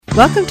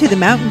Welcome to The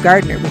Mountain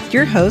Gardener with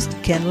your host,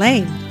 Ken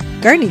Lane.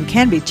 Gardening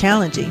can be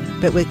challenging,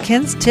 but with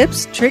Ken's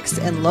tips, tricks,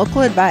 and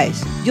local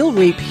advice, you'll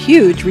reap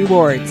huge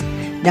rewards.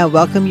 Now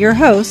welcome your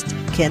host,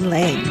 Ken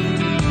Lane.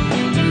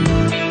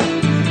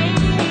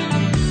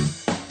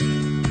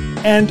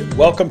 And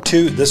welcome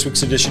to this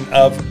week's edition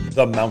of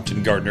The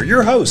Mountain Gardener.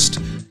 Your host,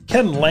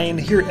 Ken Lane,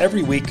 here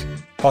every week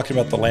talking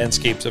about the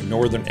landscapes of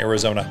northern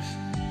Arizona.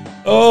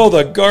 Oh,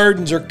 the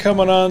gardens are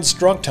coming on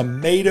strong.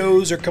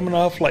 Tomatoes are coming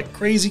off like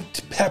crazy.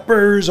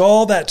 Peppers,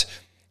 all that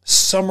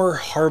summer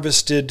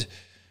harvested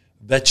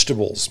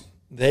vegetables.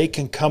 They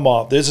can come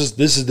off. This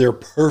is their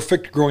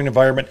perfect growing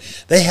environment.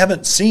 They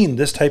haven't seen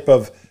this type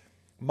of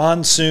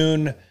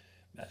monsoon,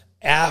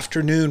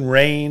 afternoon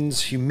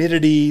rains,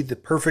 humidity,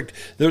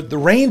 the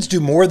rains do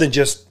more than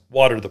just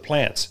water the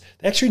plants.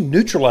 They actually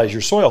neutralize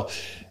your soil.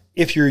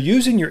 If you're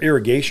using your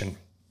irrigation,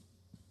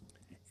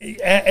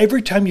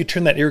 every time you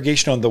turn that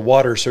irrigation on, the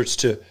water starts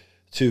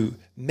to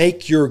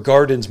make your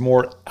gardens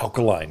more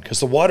alkaline because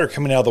the water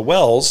coming out of the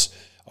wells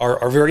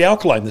are very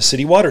alkaline. The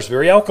city water is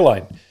very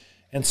alkaline.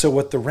 And so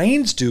what the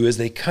rains do is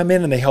they come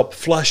in and they help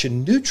flush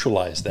and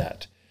neutralize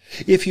that.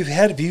 If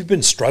you've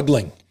been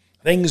struggling,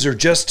 things are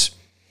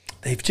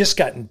they've just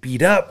gotten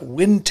beat up,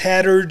 wind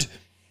tattered,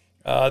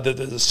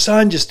 the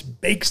sun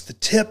just bakes the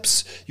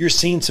tips, you're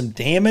seeing some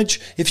damage.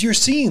 If you're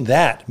seeing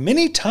that,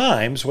 many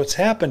times what's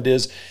happened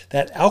is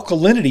that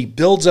alkalinity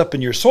builds up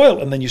in your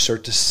soil and then you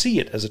start to see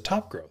it as a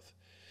top growth.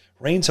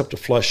 Rains help to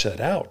flush that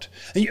out.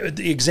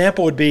 The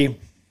example would be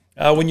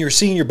when you're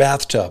seeing your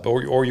bathtub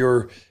or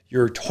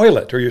your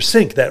toilet or your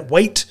sink, that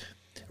white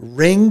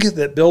ring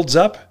that builds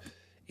up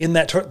in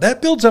that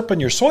builds up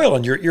in your soil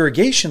and your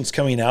irrigation's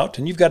coming out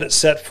and you've got it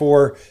set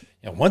for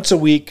once a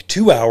week,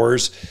 2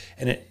 hours,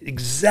 and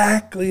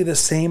exactly the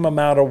same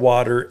amount of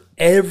water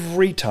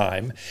every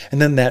time.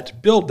 And then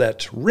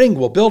that ring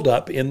will build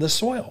up in the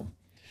soil.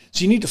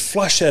 So you need to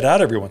flush that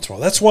out every once in a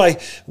while. That's why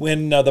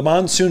when the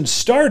monsoon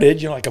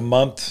started, like a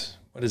month,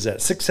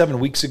 6-7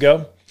 weeks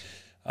ago,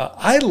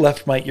 I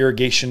left my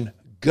irrigation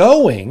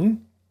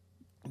going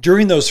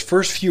during those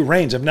first few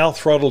rains. I've now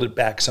throttled it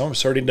back, so I'm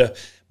starting to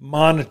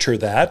monitor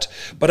that.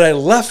 But I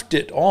left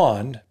it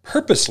on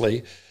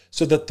purposely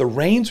so that the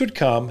rains would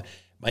come,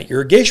 my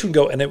irrigation would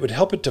go, and it would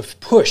help it to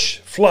push,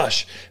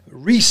 flush,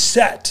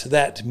 reset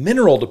that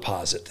mineral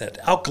deposit,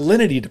 that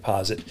alkalinity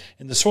deposit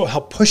in the soil,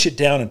 help push it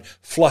down and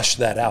flush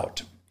that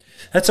out.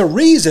 That's a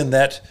reason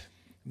that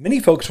many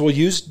folks will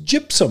use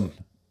gypsum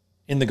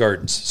in the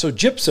gardens. So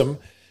gypsum,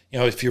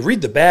 if you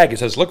read the bag, it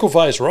says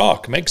liquefies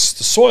rock, makes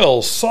the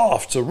soil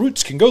soft so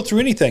roots can go through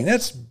anything.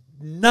 That's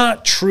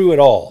not true at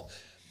all.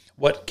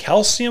 What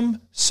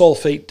calcium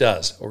sulfate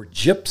does, or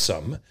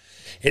gypsum,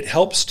 it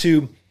helps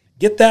to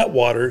get that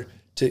water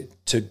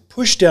to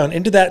push down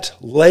into that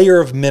layer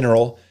of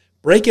mineral,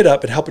 break it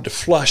up, and help it to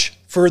flush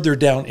further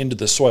down into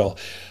the soil.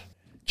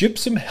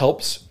 Gypsum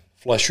helps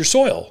flush your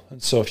soil.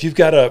 And so if you've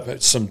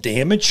got some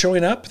damage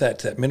showing up,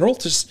 that mineral,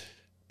 just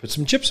put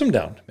some gypsum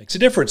down. It makes a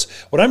difference.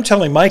 What I'm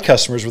telling my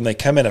customers when they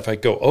come in, if I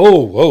go,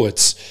 whoa,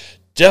 it's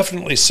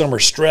definitely summer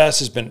stress,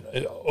 has been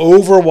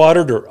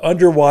overwatered or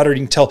underwatered.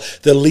 You can tell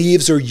the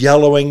leaves are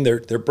yellowing.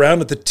 They're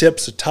brown at the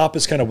tips. The top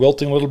is kind of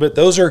wilting a little bit.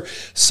 Those are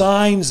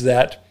signs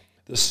that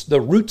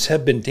the roots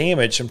have been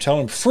damaged. I'm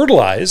telling them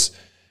fertilize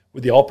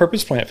with the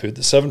all-purpose plant food,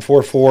 the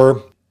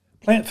 744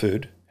 plant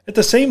food. At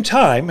the same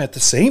time,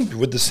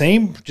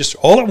 just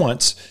all at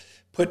once,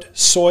 put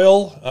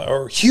soil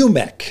or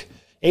humic,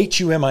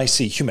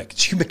 H-U-M-I-C, humic.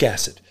 It's humic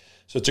acid.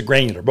 So it's a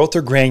granular. Both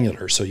are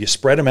granular. So you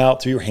spread them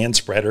out through your hand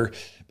spreader.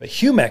 But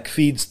humic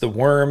feeds the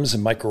worms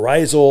and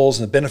mycorrhizals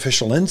and the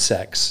beneficial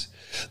insects.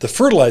 The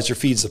fertilizer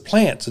feeds the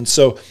plants. And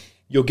so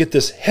you'll get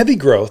this heavy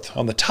growth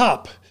on the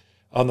top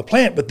on the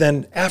plant, but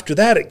then after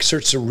that, it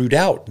starts to root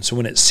out. And so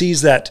when it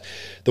sees that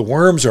the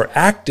worms are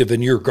active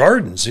in your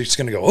gardens, it's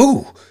going to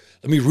go,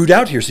 let me root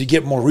out here so you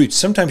get more roots.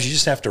 Sometimes you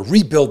just have to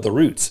rebuild the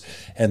roots.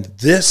 And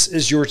this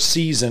is your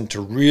season to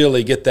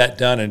really get that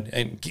done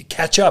and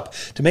catch up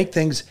to make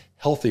things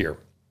healthier.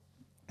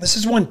 This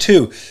is one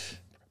too.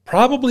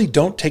 Probably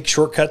don't take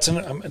shortcuts.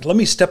 And let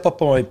me step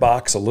up on my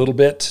box a little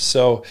bit.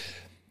 So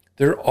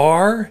there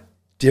are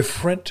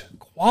different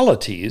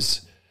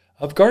qualities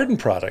of garden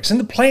products. And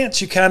the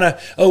plants, you kind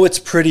of, it's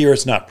pretty or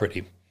it's not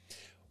pretty.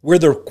 Where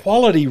the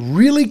quality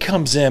really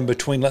comes in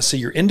between, let's say,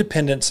 your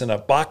independents in a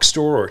box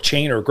store or a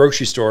chain or a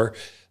grocery store,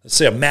 let's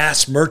say a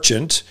mass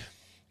merchant,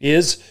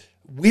 is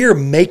we're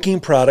making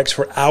products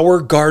for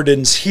our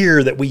gardens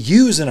here that we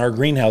use in our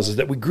greenhouses,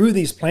 that we grew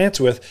these plants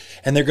with,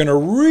 and they're going to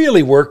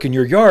really work in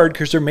your yard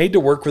because they're made to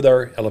work with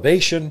our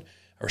elevation,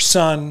 our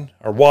sun,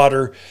 our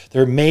water.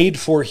 They're made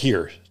for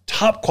here.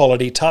 Top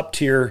quality, top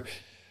tier.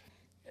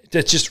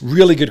 That's just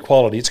really good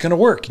quality. It's going to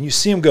work. And you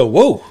see them go,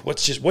 whoa, what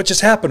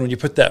just happened when you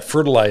put that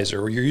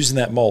fertilizer or you're using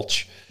that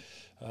mulch?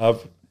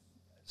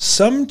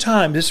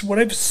 Sometimes, this is what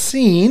I've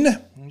seen,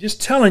 I'm just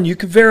telling you,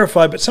 can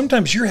verify, but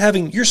sometimes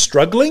you're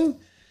struggling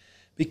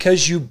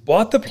because you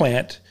bought the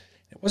plant.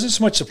 It wasn't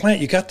so much the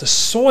plant. You got the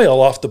soil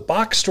off the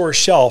box store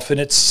shelf and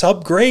it's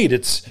subgrade.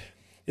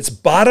 It's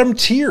bottom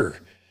tier.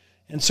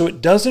 And so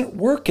it doesn't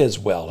work as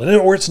well,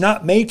 or it's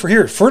not made for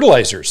here.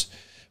 Fertilizers.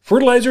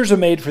 Fertilizers are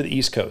made for the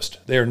East Coast.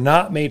 They are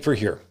not made for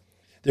here.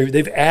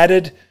 They've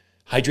added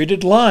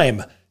hydrated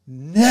lime.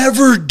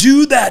 Never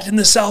do that in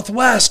the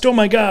Southwest. Oh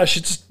my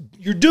gosh,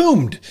 you're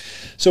doomed.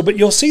 So, but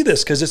you'll see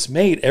this because it's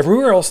made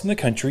everywhere else in the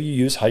country. You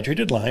use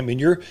hydrated lime in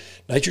your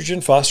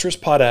nitrogen, phosphorus,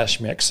 potash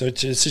mix. So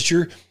it's just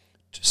your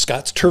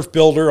Scott's Turf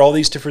Builder, all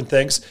these different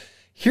things.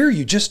 Here,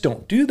 you just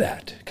don't do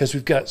that because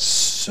we've got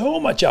so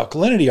much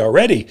alkalinity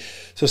already.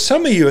 So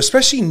some of you,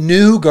 especially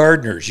new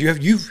gardeners,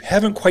 you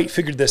haven't quite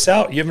figured this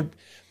out. You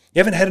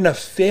haven't had enough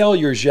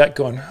failures yet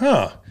going,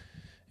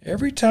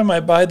 every time I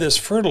buy this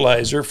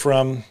fertilizer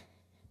from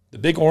the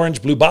big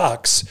orange blue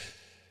box,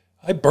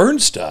 I burn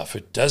stuff.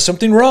 It does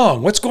something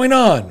wrong. What's going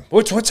on?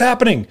 What's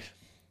happening?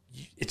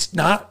 It's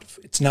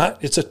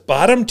a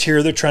bottom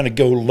tier. They're trying to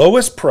go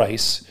lowest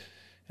price.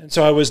 And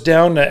so I was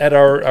down at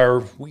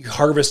we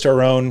harvest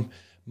our own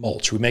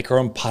mulch. We make our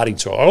own potting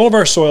soil. All of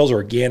our soils are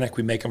organic.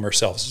 We make them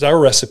ourselves. It's our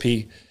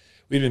recipe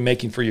we've been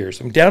making for years.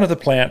 I'm down at the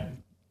plant.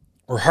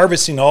 We're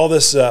harvesting all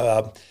this,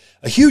 a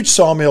huge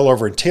sawmill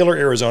over in Taylor,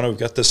 Arizona. We've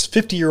got this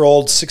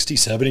 50-year-old, 60,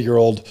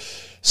 70-year-old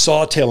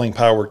sawtailing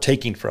pile we're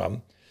taking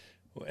from.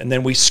 And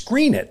then we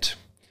screen it.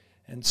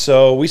 And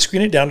so we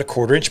screen it down to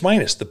 1/4 inch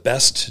minus. The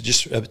best,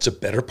 it's a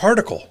better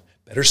particle,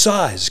 better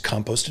size,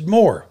 composted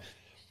more.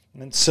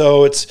 And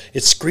so it's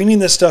screening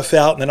this stuff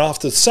out, and then off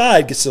to the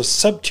side gets those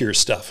sub-tier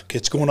stuff.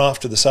 It's going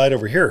off to the side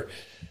over here.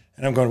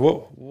 And I'm going,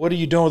 what are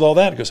you doing with all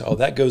that? It goes,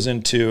 that goes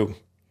into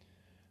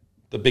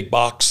the big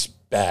box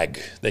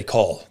bag they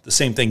call, the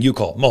same thing you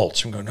call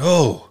mulch. I'm going,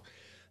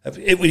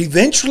 it would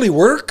eventually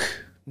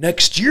work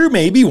next year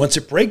maybe once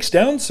it breaks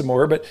down some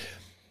more, but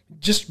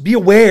just be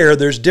aware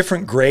there's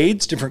different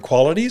grades, different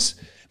qualities.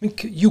 I mean,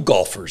 you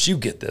golfers, you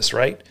get this,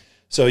 right?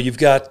 So you've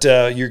got,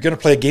 you're going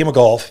to play a game of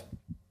golf.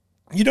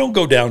 You don't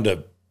go down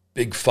to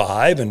Big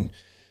Five and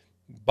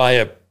buy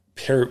a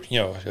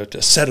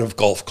set of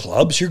golf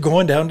clubs. You're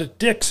going down to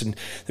Dick's, and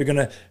they're going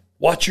to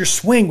watch your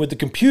swing with the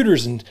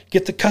computers and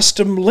get the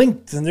custom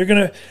linked.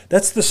 And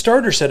that's the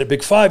starter set at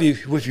Big Five.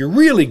 If you're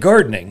really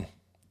gardening,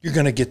 you're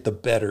going to get the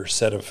better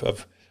set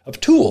of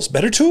tools,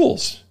 better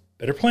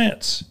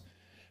plants,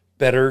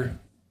 better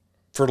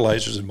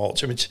fertilizers and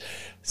mulch. I mean,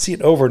 see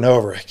it over and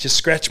over. I just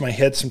scratch my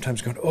head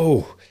sometimes going,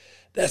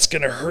 that's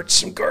going to hurt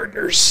some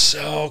gardeners.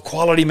 So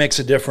quality makes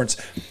a difference.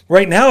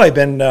 Right now, I've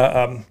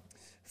been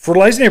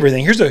fertilizing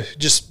everything. Here's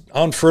just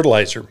on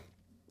fertilizer.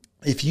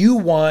 If you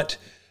want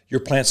your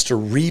plants to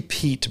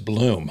repeat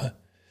bloom,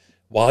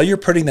 while you're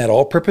putting that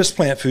all-purpose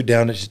plant food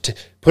down,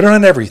 put it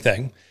on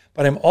everything.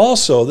 But I'm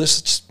also,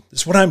 this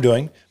is what I'm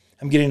doing.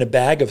 I'm getting a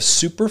bag of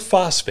super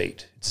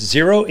phosphate. It's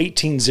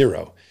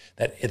 0,18,0.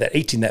 That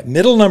 18, that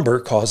middle number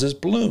causes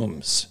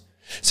blooms.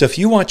 So if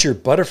you want your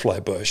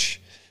butterfly bush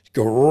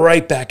go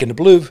right back into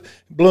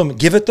bloom,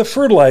 give it the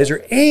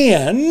fertilizer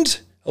and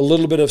a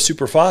little bit of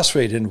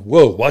superphosphate, and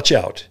watch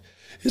out.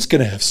 It's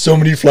going to have so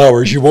many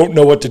flowers, you won't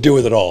know what to do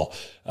with it all.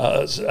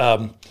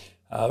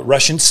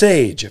 Russian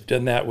sage, I've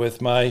done that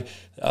with my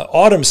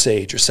autumn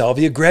sage or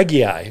Salvia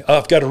greggii.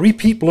 I've got a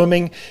repeat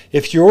blooming.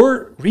 If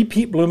your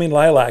repeat blooming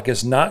lilac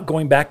is not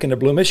going back into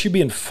bloom, it should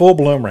be in full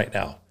bloom right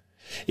now.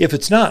 If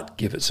it's not,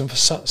 give it some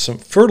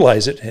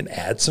fertilize it and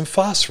add some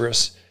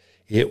phosphorus.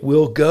 It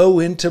will go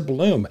into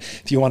bloom.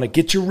 If you want to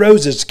get your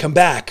roses to come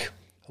back,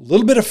 a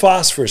little bit of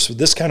phosphorus with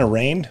this kind of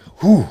rain,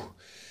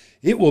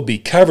 it will be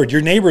covered.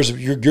 Your neighbors,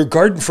 your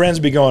garden friends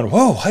will be going,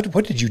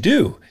 what did you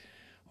do?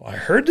 Well, I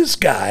heard this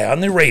guy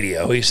on the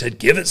radio. He said,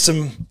 give it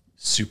some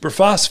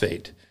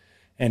superphosphate.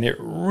 And it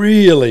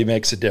really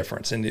makes a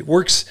difference. And it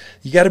works.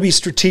 You got to be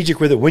strategic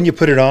with it when you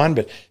put it on,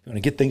 but you want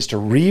to get things to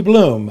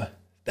rebloom.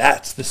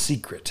 That's the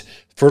secret.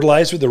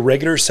 Fertilize with the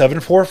regular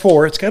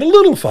 744. It's got a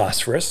little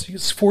phosphorus.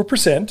 It's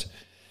 4%.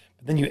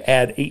 But then you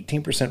add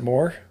 18%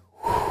 more.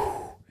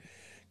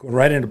 Going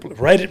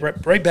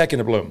right back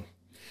into bloom.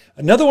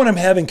 Another one I'm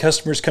having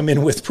customers come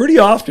in with pretty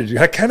often,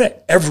 kind of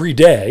every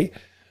day.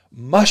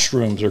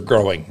 Mushrooms are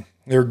growing.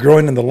 They're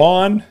growing in the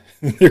lawn.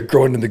 They're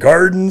growing in the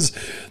gardens.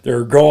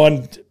 They're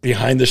growing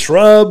behind the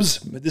shrubs.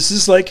 This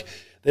is like,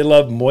 they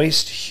love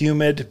moist,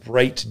 humid,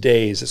 bright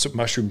days. That's what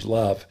mushrooms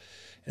love.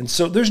 And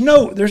so there's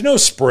no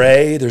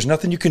spray. There's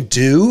nothing you can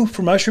do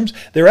for mushrooms.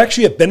 They're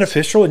actually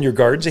beneficial in your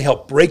gardens. They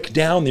help break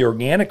down the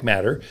organic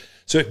matter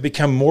so it can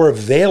become more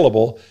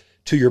available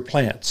to your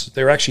plants.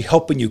 They're actually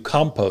helping you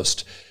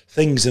compost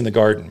things in the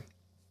garden.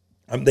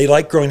 They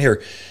like growing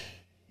here.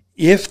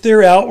 If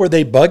they're out where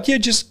they bug you,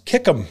 just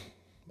kick them.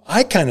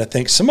 I kind of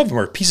think some of them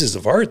are pieces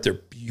of art. They're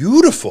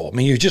beautiful. I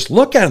mean, you just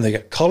look at them. They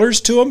got colors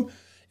to them.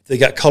 If they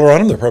got color on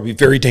them, they're probably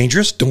very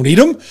dangerous. Don't eat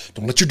them.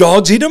 Don't let your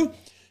dogs eat them.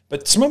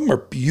 But some of them are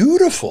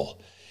beautiful.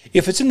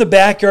 If it's in the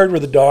backyard where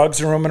the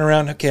dogs are roaming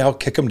around, okay, I'll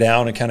kick them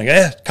down and kind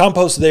of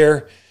compost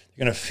there.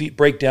 You're going to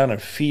break down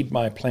and feed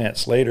my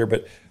plants later.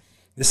 But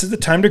this is the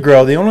time to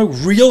grow. The only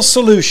real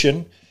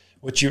solution,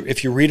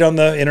 if you read on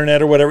the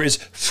internet or whatever, is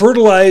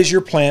fertilize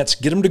your plants.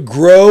 Get them to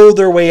grow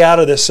their way out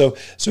of this so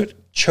it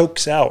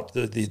chokes out.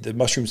 The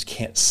mushrooms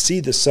can't see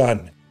the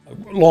sun.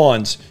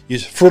 lawns, you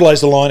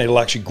fertilize the lawn, it'll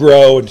actually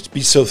grow and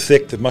be so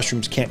thick that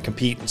mushrooms can't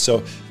compete. And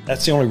so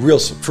that's the only real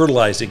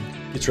fertilizing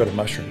gets rid of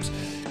mushrooms.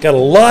 Got a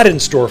lot in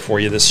store for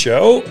you this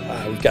show.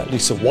 We've got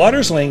Lisa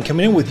Waters-Lane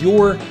coming in with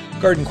your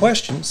garden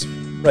questions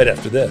right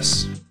after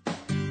this.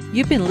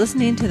 You've been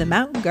listening to The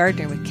Mountain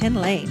Gardener with Ken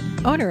Lane,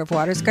 owner of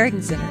Waters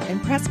Garden Center in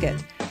Prescott.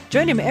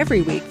 Join him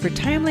every week for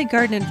timely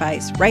garden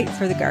advice right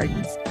for the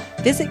gardens.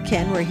 Visit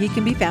Ken where he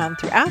can be found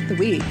throughout the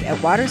week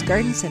at Waters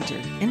Garden Center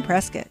in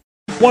Prescott.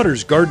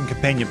 Waters garden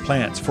companion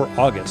plants for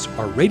August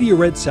are radio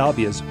red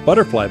salvias,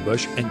 butterfly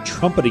bush, and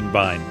trumpeting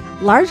vine.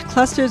 Large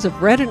clusters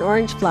of red and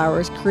orange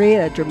flowers create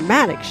a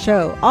dramatic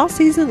show all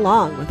season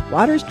long with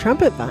Waters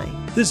trumpet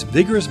vine. This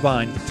vigorous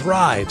vine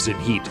thrives in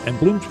heat and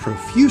blooms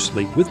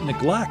profusely with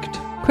neglect.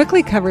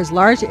 Quickly covers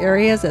large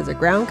areas as a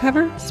ground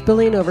cover,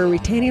 spilling over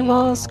retaining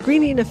walls,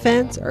 screening a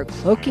fence, or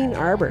cloaking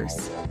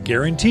arbors.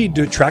 Guaranteed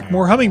to attract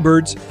more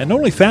hummingbirds and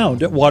only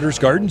found at Waters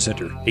Garden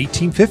Center,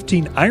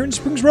 1815 Iron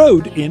Springs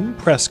Road in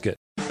Prescott.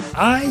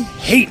 I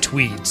hate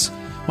weeds.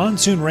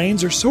 Monsoon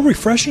rains are so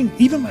refreshing,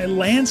 even my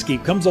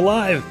landscape comes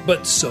alive,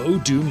 but so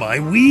do my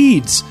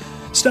weeds.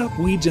 Stop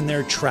weeds in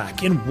their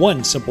track in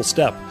one simple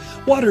step.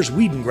 Waters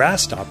Weed and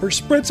Grass Stopper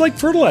spreads like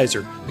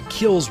fertilizer. It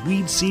kills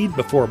weed seed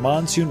before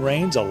monsoon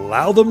rains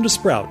allow them to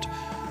sprout.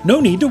 No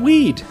need to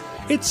weed.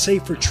 It's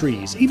safe for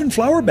trees, even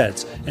flower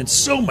beds, and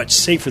so much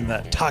safer than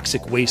that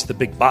toxic waste the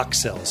big box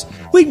sells.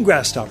 Weed and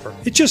Grass Stopper,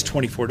 it's just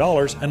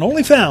 $24 and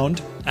only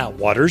found at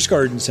Waters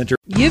Garden Center.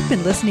 You've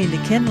been listening to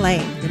Ken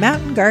Lane, the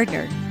Mountain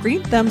Gardener.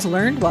 Green thumbs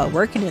learned while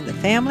working in the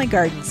Family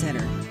Garden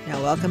Center.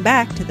 Now welcome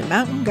back to the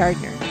Mountain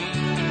Gardener.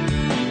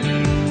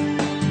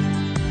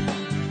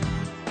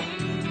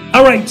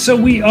 All right, so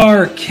we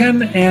are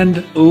Ken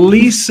and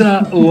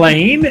Lisa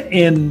Lane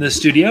in the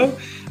studio.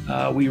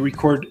 We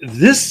record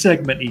this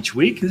segment each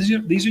week.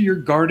 These are your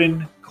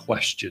garden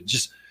questions.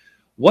 Just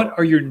what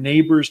are your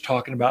neighbors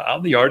talking about out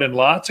in the yard? And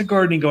lots of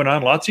gardening going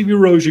on, lots of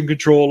erosion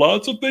control,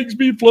 lots of things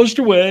being flushed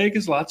away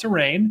because lots of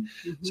rain.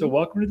 Mm-hmm. So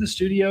welcome to the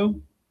studio,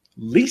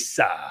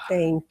 Lisa.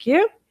 Thank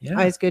you. Yeah.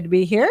 Always good to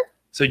be here.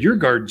 So your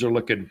gardens are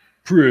looking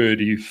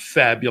pretty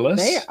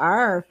fabulous. They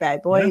are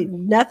fabulous. Boy, yeah.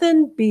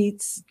 Nothing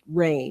beats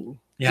rain.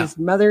 Yeah. Just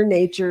Mother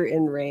Nature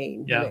in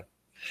rain. Yeah.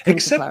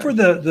 Except for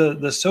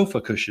the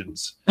sofa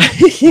cushions.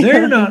 Yeah.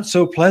 They're not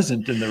so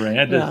pleasant in the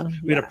rain.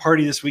 We had a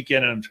party this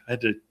weekend and I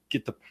had to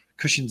get the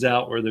cushions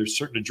out where they're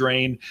starting to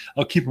drain.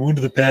 I'll keep them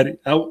under the patio,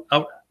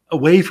 out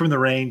away from the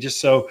rain, just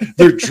so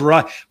they're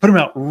dry. Put them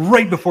out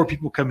right before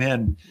people come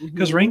in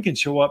because rain can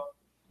show up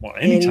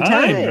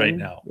anytime right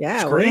now.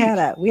 Yeah,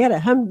 we had a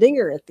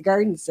humdinger at the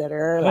garden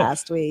center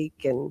last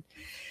week, and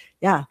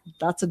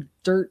lots of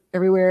dirt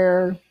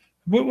everywhere.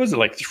 What was it,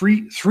 like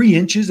three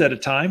inches at a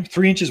time?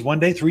 3 inches one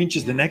day, 3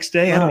 inches the next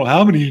day? I don't know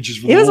how many inches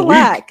for the whole week. It was a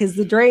lot because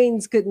the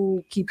drains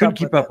couldn't keep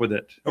up with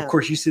it. Of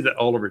course, you see that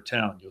all over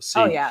town. You'll see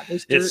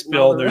there's dirt it's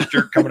spilled. There's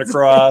dirt coming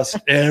across.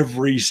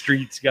 Every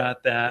street's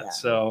got that. Yeah.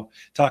 So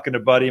talking to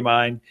a buddy of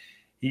mine,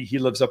 he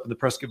lives up in the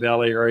Prescott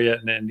Valley area,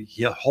 and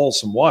he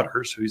hauls some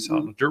water. So he's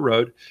on a dirt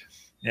road.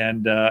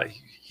 And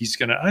he's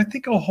going to, I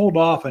think I'll hold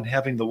off on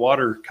having the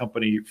water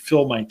company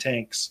fill my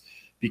tanks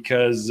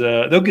because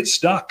they'll get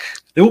stuck.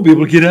 They won't be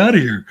able to get out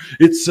of here.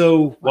 It's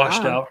so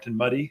washed out and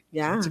muddy.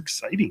 Yeah. It's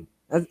exciting.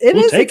 It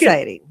is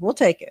exciting. We'll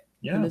take it.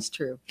 Yeah. It is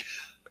true.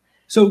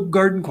 So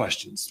garden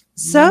questions.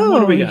 So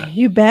what do we got?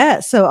 You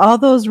bet. So all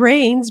those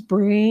rains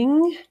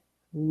bring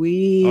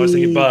weeds. I was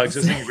thinking bugs. I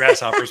was thinking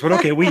grasshoppers, but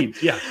okay,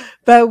 weeds. Yeah.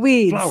 But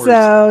weeds. Flowers.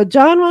 So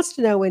John wants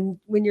to know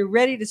when you're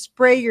ready to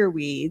spray your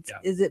weeds,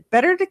 is it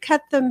better to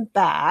cut them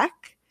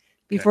back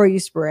before you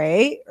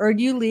spray, or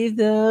do you leave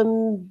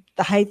them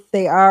the height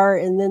they are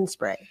and then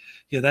spray?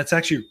 Yeah, that's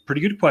actually a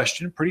pretty good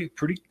question. Pretty.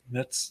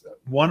 That's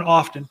one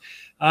often.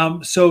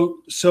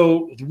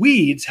 So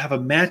weeds have a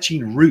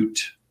matching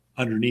root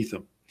underneath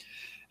them.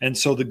 And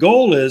so the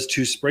goal is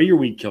to spray your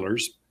weed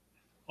killers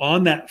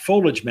on that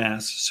foliage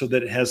mass so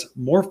that it has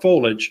more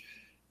foliage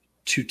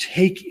to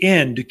take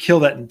in to kill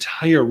that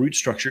entire root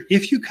structure.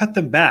 If you cut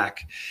them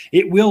back,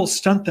 it will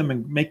stunt them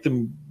and make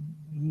them,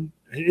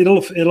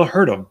 it'll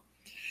hurt them.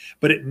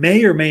 But it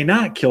may or may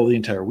not kill the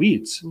entire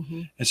weeds.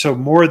 Mm-hmm. And so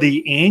more of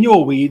the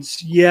annual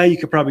weeds, you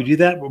could probably do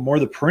that, but more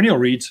of the perennial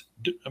weeds,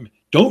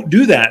 don't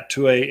do that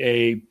to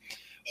a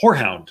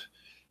horehound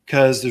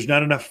because there's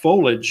not enough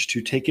foliage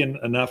to take in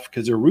enough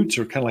because their roots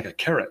are kind of like a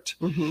carrot.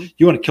 Mm-hmm.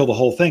 You want to kill the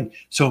whole thing.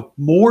 So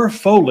more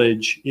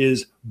foliage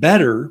is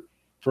better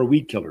for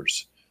weed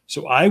killers.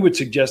 So I would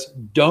suggest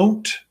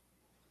don't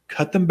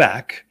cut them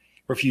back.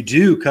 Or if you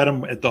do, cut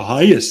them at the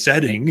highest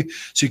setting.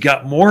 So you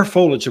got more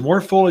foliage. The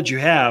more foliage you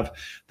have,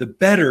 the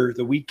better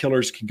the weed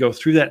killers can go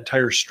through that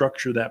entire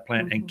structure of that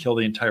plant and kill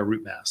the entire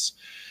root mass.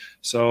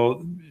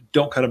 So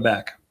don't cut them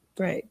back.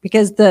 Right.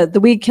 Because the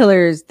weed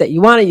killers that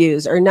you want to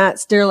use are not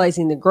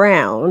sterilizing the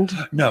ground.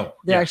 No.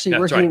 They're actually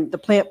working. Right. The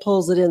plant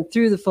pulls it in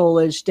through the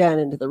foliage down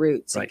into the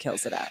roots and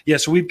kills it out. Yeah.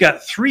 So we've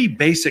got three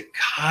basic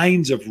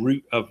kinds of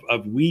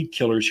weed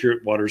killers here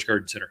at Waters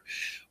Garden Center.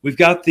 We've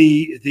got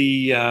the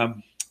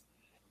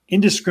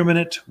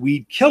indiscriminate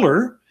weed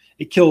killer.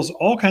 It kills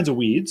all kinds of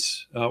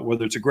weeds,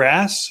 whether it's a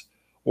grass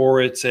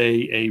or it's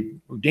a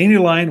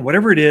dandelion,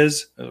 whatever it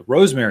is,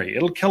 rosemary.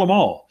 It'll kill them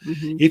all.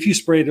 If you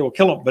spray it, it will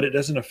kill them, but it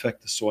doesn't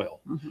affect the soil.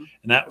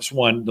 And that was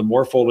one. The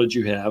more foliage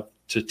you have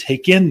to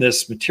take in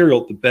this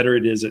material, the better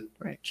it is at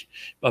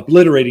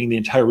obliterating the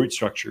entire root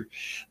structure.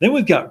 Then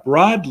we've got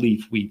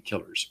broadleaf weed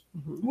killers.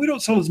 We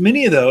don't sell as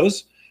many of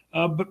those,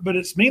 but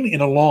it's mainly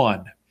in a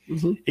lawn.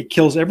 It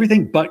kills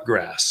everything but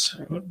grass.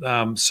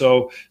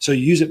 So you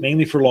use it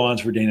mainly for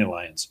lawns, for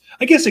dandelions.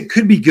 I guess it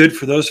could be good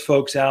for those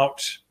folks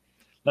out,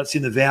 let's say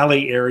in the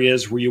valley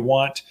areas where you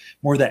want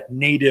more of that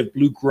native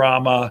blue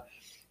grama,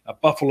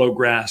 buffalo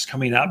grass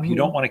coming up. You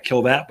don't want to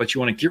kill that, but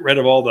you want to get rid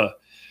of all the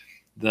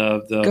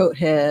goat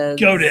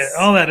heads,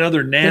 all that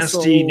other nasty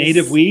thistles,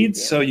 native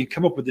weeds. So you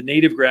come up with the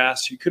native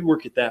grass. You could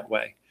work it that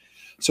way.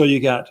 So you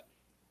got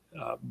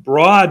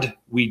broad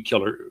weed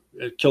killer.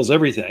 It kills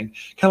everything,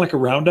 kind of like a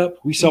Roundup.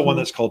 We sell one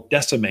that's called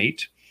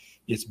Decimate.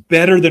 It's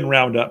better than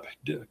Roundup.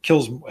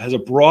 Has a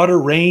broader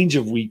range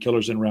of weed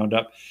killers than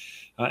Roundup,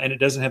 and it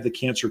doesn't have the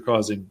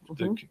cancer-causing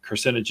the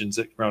carcinogens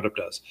that Roundup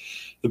does.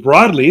 The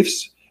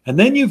broadleafs, and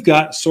then you've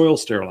got soil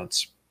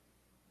sterilants.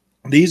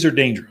 These are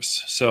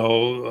dangerous.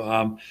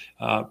 So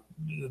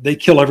they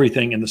kill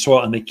everything in the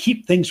soil, and they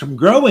keep things from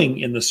growing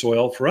in the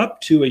soil for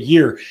up to a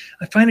year.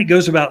 I find it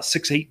goes about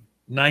 6, 8,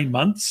 9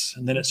 months,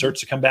 and then it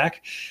starts to come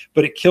back.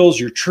 But it kills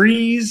your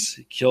trees,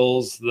 it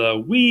kills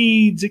the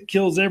weeds, it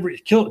kills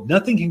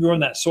nothing can grow in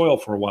that soil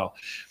for a while.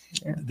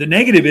 The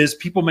negative is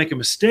people make a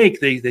mistake.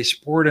 They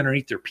spore it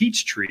underneath their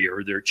peach tree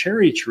or their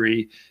cherry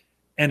tree,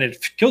 and it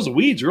kills the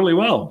weeds really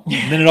well.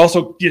 And then it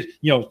also,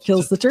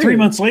 kills the tree. 3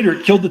 months later,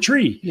 it killed the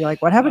tree. You're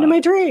like, what happened to my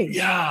tree?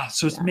 Yeah.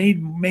 So it's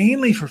made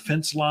mainly for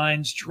fence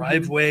lines,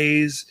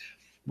 driveways.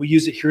 We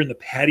use it here in the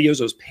patios,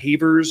 those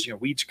pavers,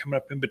 weeds coming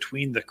up in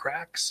between the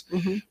cracks.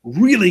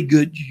 Really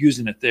good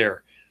using it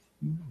there.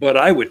 But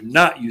I would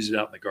not use it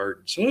out in the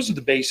garden. So those are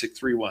the basic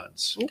 3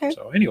 ones. Okay.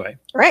 So anyway,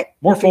 all right.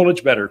 More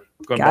foliage, better.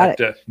 Going Got back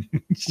to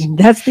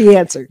that's the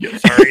answer.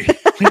 Sorry,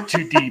 went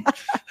too deep.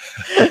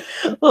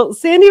 Well,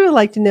 Sandy would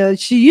like to know,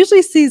 she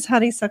usually sees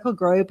honeysuckle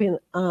grow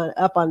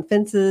up on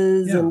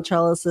fences and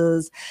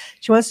trellises.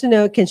 She wants to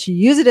know, can she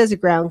use it as a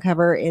ground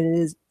cover, and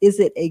is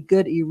it a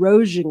good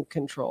erosion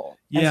control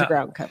as a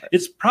ground cover?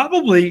 It's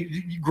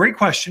probably, great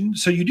question.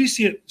 So you do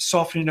see it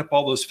softening up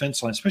all those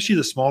fence lines, especially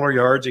the smaller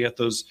yards. You got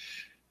those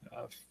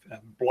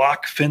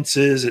block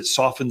fences. It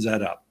softens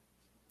that up.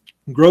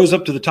 It grows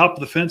up to the top of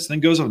the fence, then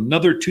goes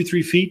another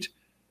 2-3 feet,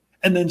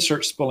 and then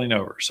starts spilling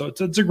over. So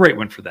it's a great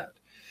one for that.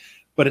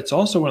 But it's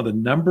also one of the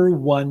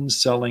 #1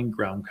 selling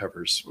ground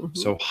covers.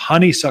 So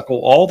honeysuckle,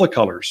 all the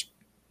colors.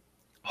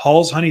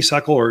 Hall's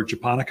honeysuckle or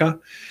japonica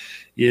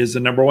is the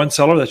 #1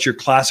 seller. That's your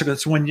classic.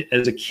 That's when,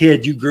 as a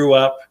kid, you grew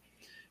up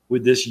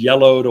with this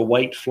yellow to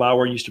white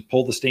flower. You used to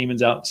pull the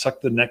stamens out and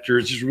suck the nectar.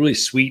 It's just really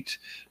sweet.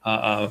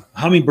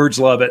 Hummingbirds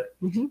love it.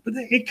 But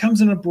it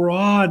comes in a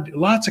broad,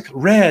 lots of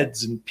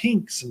reds and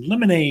pinks and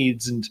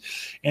lemonades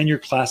and your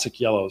classic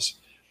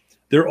yellows.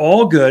 They're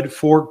all good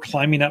for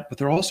climbing up, but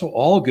they're also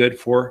all good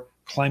for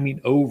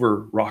climbing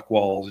over rock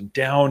walls and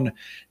down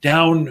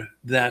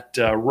that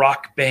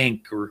rock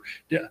bank or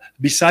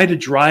beside a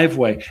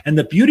driveway. And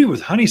the beauty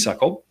with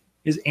honeysuckle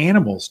is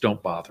animals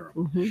don't bother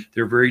them.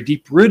 They're very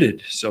deep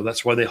rooted, so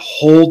that's why they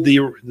hold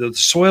the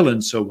soil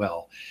in so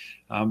well.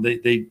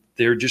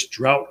 They're just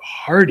drought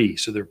hardy,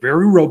 so they're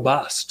very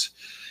robust,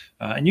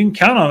 and you can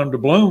count on them to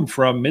bloom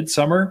from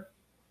midsummer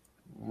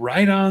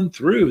right on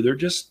through. They're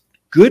just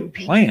good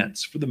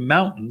plants for the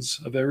mountains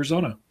of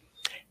Arizona.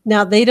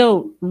 Now, they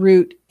don't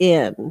root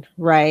in,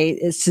 right?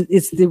 It's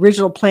the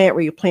original plant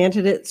where you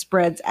planted it,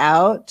 spreads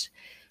out.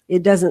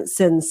 It doesn't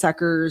send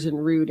suckers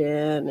and root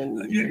in. And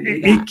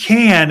it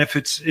can, if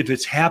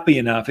it's happy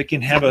enough. It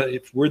can have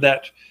where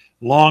that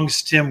long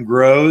stem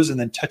grows and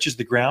then touches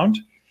the ground,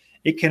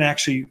 it can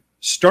actually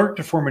start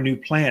to form a new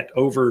plant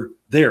over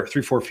there,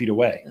 3-4 feet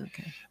away.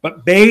 Okay.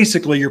 But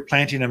basically, you're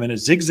planting them in a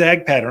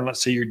zigzag pattern.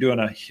 Let's say you're doing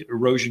a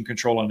erosion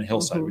control on a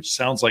hillside, which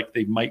sounds like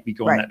they might be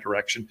going that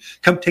direction.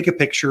 Come take a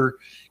picture,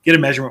 get a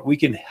measurement. We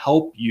can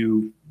help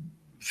you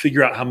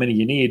figure out how many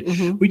you need.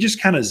 We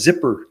just kind of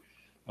zipper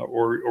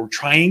or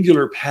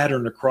triangular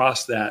pattern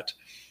across that.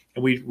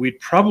 And we'd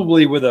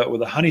probably, with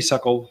a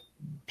honeysuckle,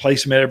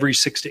 place them at every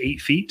 6 to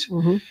 8 feet.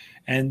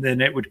 And then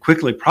it would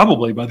quickly,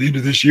 probably by the end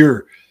of this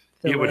year,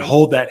 it would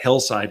hold that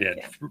hillside in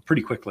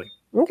pretty quickly.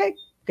 Okay,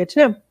 good to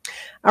know.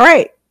 All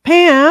right.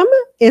 Pam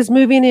is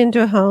moving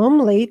into a home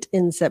late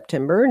in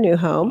September, new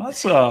home.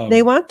 Awesome.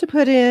 They want to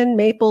put in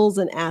maples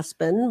and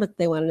aspen, but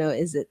they want to know,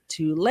 is it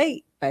too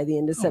late by the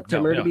end of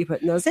September to be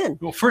putting those in?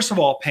 Well, first of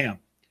all, Pam,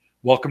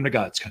 welcome to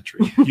God's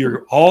country.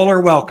 You're all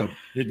are welcome.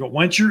 But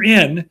once you're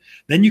in,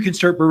 then you can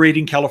start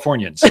berating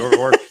Californians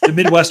or the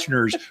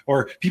Midwesterners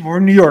or people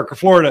from New York or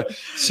Florida.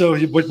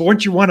 So but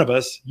once you're one of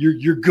us,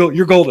 you're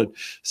golden.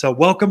 So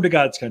welcome to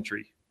God's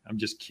country. I'm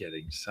just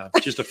kidding. So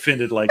I'm just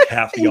offended like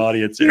half the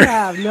audience here.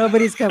 Yeah,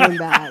 nobody's coming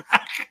back.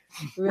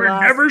 We're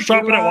never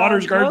shopping at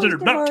Waters Gardens and are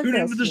not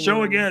tuning into the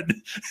show again.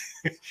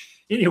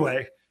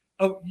 Anyway,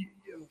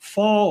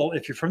 fall,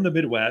 if you're from the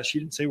Midwest, she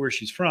didn't say where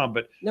she's from,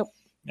 but Nope.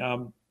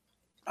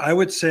 I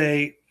would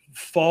say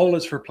fall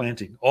is for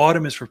planting.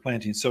 Autumn is for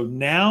planting. So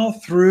now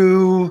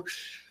through,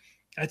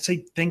 I'd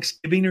say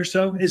Thanksgiving or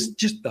so is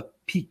just the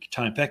peak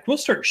time. In fact, we'll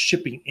start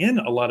shipping in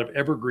a lot of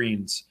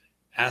evergreens,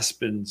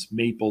 aspens,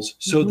 maples,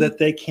 so that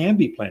they can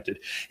be planted.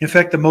 In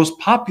fact, the most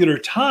popular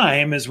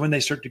time is when they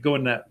start to go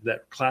in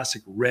that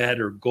classic red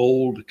or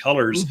gold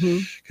colors,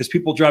 because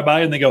people drive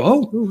by and they go,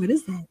 oh, Ooh, what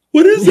is that?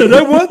 what is it?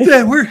 I want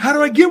that. How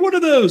do I get one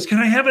of those? Can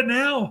I have it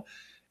now?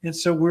 And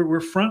so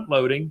we're front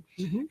loading.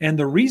 And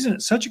the reason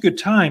it's such a good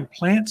time,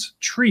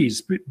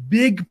 trees,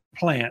 big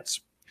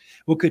plants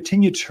will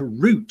continue to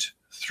root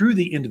through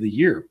the end of the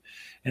year.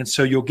 And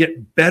so you'll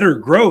get better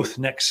growth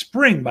next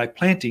spring by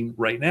planting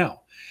right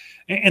now.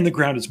 And the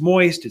ground is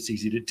moist. It's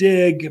easy to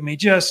dig. I mean,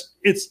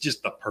 it's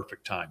just the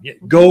perfect time. Yeah,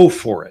 go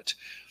for it.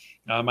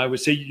 I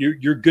would say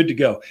you're good to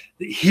go.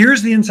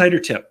 Here's the insider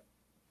tip.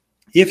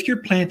 If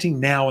you're planting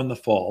now in the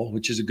fall,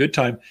 which is a good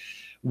time,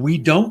 we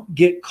don't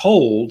get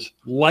cold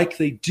like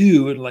they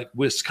do in like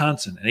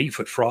Wisconsin, an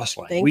 8-foot frost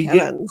line. We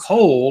get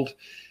cold,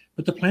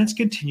 but the plants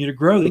continue to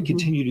grow. They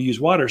continue to use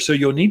water. So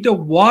you'll need to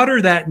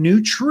water that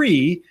new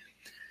tree.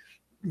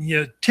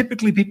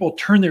 Typically people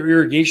turn their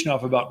irrigation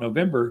off about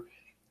November.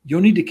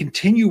 You'll need to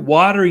continue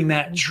watering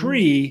that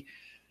tree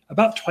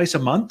about twice a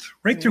month,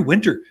 right through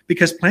winter,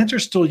 because plants are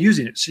still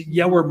using it. So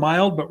yeah, we're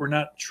mild, but we're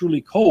not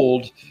truly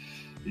cold.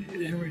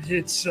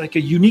 It's like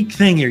a unique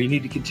thing here. You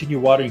need to continue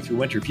watering through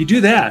winter. If you do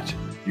that,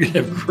 you're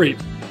going to have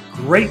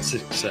great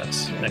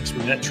success next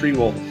spring. That tree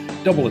will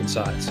double in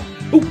size.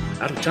 Oh,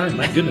 out of time.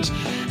 My goodness.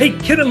 Hey,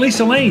 Ken and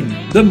Lisa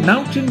Lane, the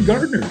Mountain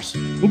Gardeners.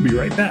 We'll be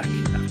right back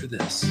after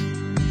this.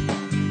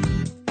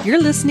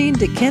 You're listening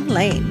to Ken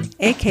Lane,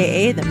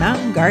 aka the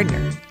Mountain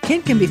Gardener.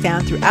 Ken can be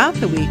found throughout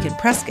the week in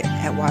Prescott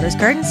at Waters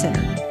Garden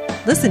Center.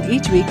 Listen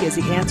each week as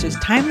he answers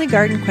timely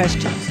garden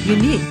questions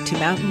unique to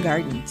mountain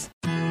gardens.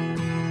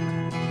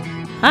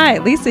 Hi,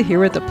 Lisa here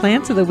with the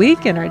plants of the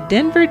week and our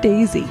Denver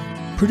daisy.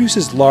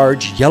 Produces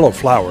large yellow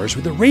flowers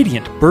with a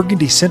radiant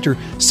burgundy center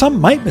some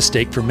might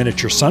mistake for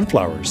miniature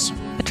sunflowers.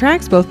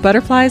 Attracts both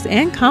butterflies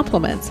and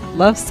compliments.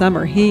 Loves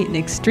summer heat and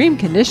extreme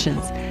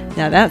conditions.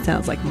 Now that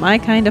sounds like my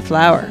kind of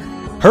flower.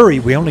 Hurry,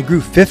 we only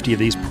grew 50 of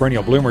these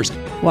perennial bloomers.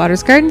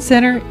 Waters Garden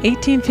Center,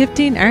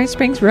 1815 Iron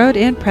Springs Road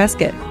in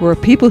Prescott, where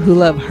people who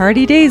love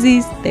hardy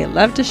daisies, they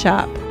love to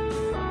shop.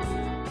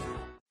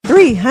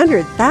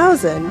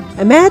 300,000?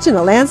 Imagine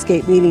a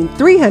landscape needing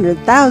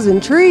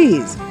 300,000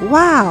 trees.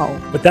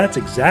 Wow. But that's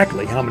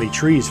exactly how many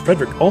trees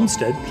Frederick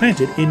Olmsted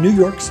planted in New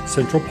York's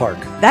Central Park.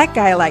 That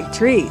guy liked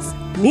trees.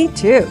 Me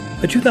too.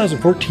 A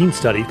 2014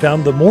 study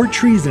found the more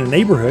trees in a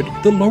neighborhood,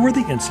 the lower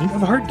the incidence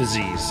of heart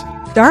disease.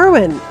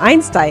 Darwin,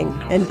 Einstein,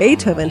 and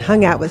Beethoven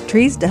hung out with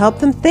trees to help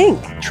them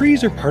think.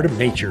 Trees are part of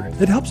nature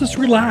that helps us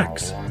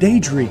relax,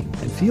 daydream,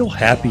 and feel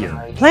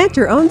happier. Plant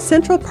your own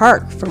Central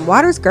Park from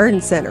Waters Garden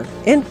Center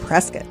in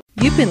Prescott.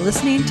 You've been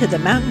listening to The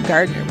Mountain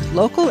Gardener with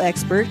local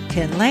expert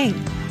Ken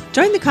Lane.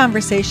 Join the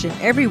conversation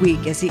every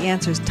week as he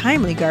answers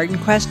timely garden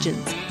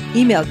questions.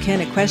 Email Ken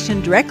a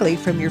question directly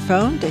from your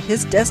phone to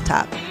his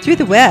desktop through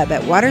the web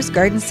at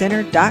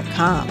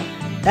watersgardencenter.com.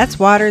 That's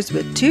Waters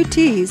with 2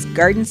 T's,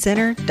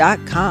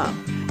 gardencenter.com.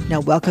 Now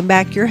welcome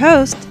back your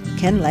host,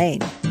 Ken Lane.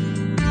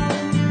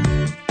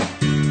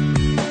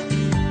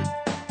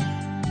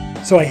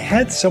 So I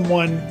had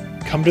someone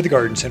come to the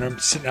garden center. I'm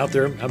sitting out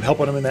there. I'm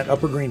helping them in that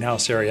upper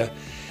greenhouse area.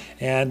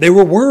 And they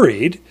were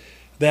worried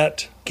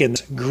that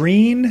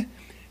green,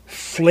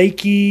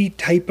 flaky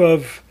type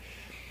of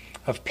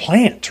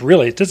plant,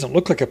 really, it doesn't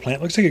look like a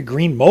plant. It looks like a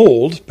green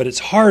mold, but it's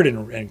hard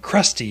and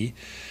crusty,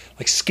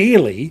 like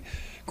scaly,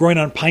 growing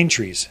on pine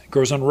trees. It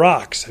grows on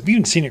rocks. I've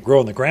even seen it grow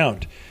on the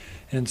ground.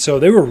 And so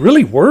they were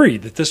really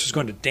worried that this was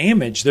going to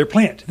damage their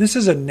plant. This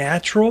is a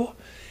natural,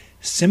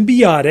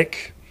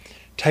 symbiotic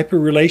type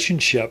of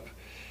relationship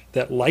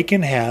that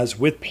lichen has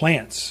with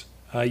plants.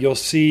 You'll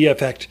see, in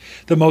fact,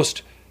 the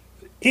most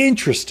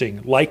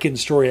interesting lichen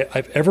story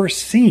I've ever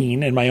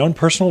seen in my own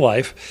personal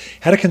life.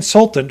 Had a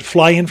consultant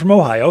fly in from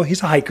Ohio.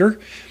 He's a hiker.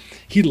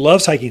 He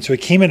loves hiking, so he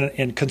came in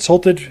and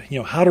consulted,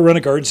 how to run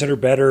a garden center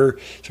better.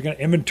 So we're going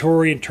to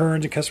inventory and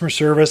turns and customer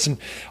service and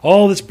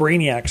all this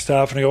brainiac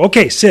stuff. And I go,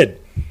 okay, Sid,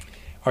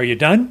 are you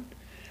done?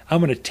 I'm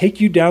going to take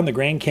you down the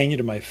Grand Canyon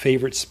to my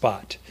favorite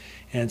spot.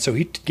 And so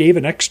he gave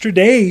an extra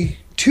day,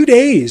 2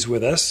 days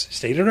with us,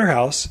 stayed at our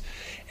house,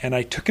 and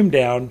I took him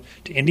down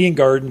to Indian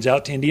Gardens,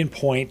 out to Indian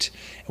Point,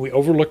 and we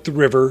overlooked the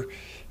river.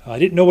 I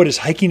didn't know what his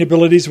hiking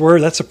abilities were.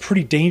 That's a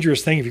pretty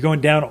dangerous thing if you're going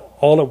down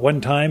all at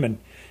one time and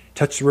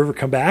touch the river,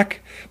 come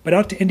back. But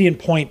out to Indian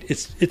Point,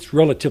 it's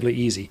relatively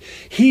easy.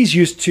 He's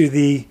used to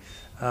the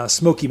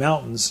Smoky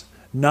Mountains,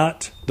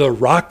 not the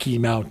Rocky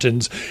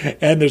Mountains.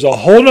 And there's a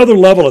whole other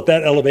level at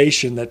that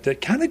elevation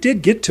that kind of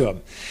did get to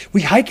him.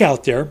 We hike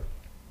out there,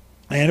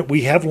 and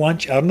we have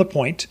lunch out on the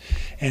point,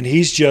 and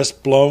he's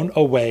just blown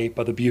away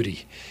by the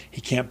beauty. He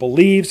can't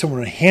believe someone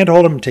would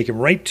handhold him and take him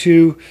right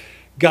to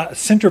God,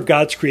 center of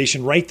God's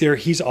creation right there.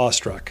 He's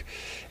awestruck.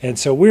 And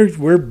so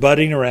we're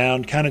budding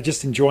around, kind of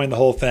just enjoying the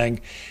whole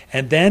thing.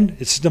 And then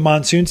it's the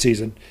monsoon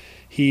season.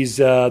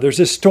 There's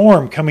a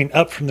storm coming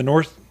up from the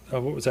north.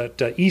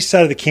 East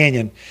side of the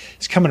canyon.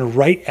 It's coming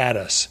right at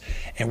us.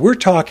 And we're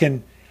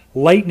talking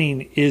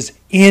lightning is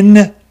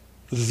in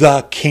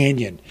the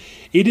canyon.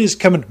 It is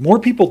coming. More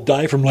people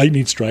die from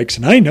lightning strikes,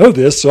 and I know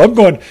this, so I'm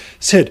going,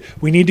 Sid,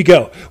 we need to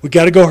go. We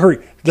got to go.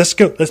 Hurry. Let's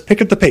go. Let's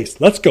pick up the pace.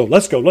 Let's go.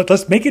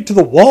 Let's make it to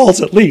the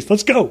walls at least.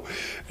 Let's go.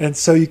 And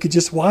so you could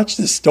just watch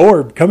the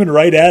storm coming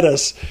right at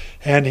us,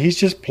 and he's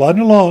just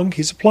plodding along.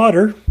 He's a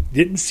plodder.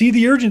 Didn't see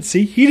the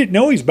urgency. He didn't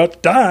know he's about to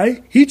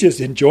die. He just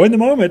enjoying the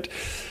moment.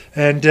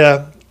 And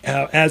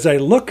as I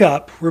look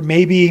up, we're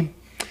maybe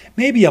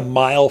a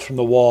mile from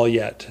the wall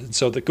yet. And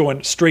so they're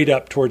going straight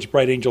up towards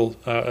Bright Angel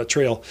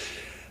Trail.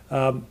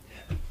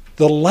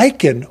 The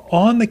lichen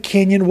on the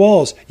canyon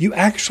walls, you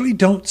actually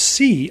don't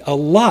see a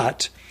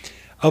lot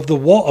of the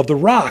wall of the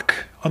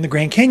rock on the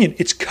Grand Canyon.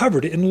 It's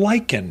covered in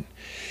lichen.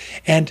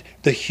 And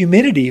the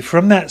humidity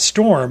from that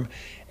storm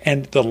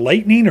and the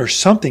lightning or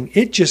something,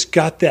 it just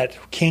got that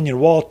canyon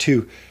wall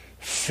to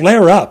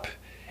flare up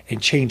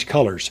and change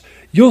colors.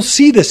 You'll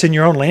see this in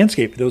your own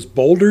landscape. Those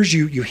boulders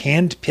you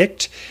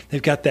hand-picked,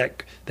 they've got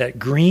that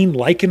green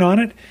lichen on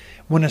it.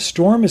 When a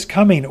storm is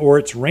coming or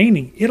it's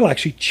raining, it'll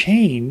actually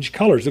change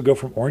colors. It'll go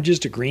from oranges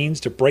to greens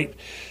to bright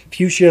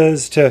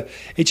fuchsias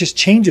it just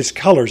changes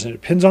colors, and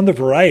it depends on the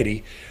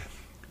variety.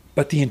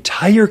 But the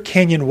entire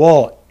canyon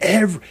wall,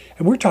 and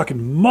we're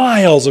talking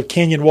miles of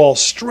canyon wall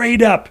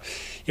straight up,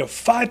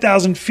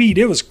 5,000 feet.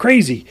 It was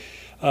crazy.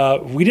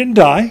 We didn't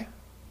die.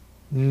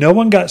 No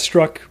one got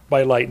struck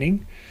by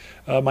lightning.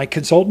 My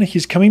consultant,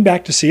 he's coming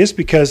back to see us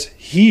because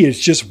he is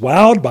just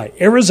wowed by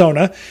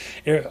Arizona.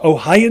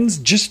 Ohioans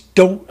just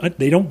don't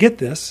get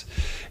this.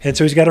 And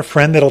so he's got a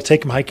friend that'll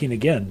take him hiking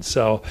again.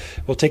 So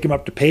we'll take him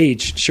up to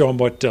Page, show him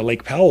what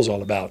Lake Powell's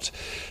all about.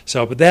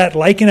 But that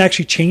lichen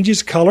actually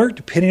changes color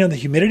depending on the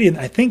humidity. And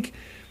I think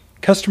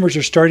customers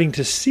are starting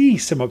to see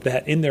some of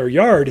that in their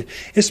yard,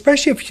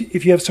 especially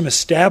if you have some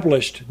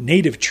established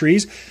native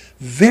trees.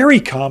 Very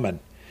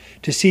common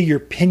to see your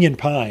pinyon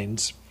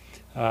pines,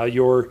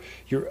 your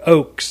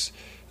oaks,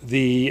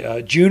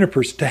 the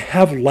junipers to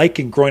have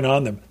lichen growing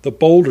on them. The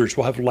boulders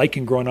will have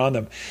lichen growing on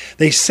them.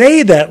 They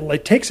say that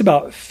it takes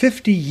about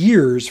 50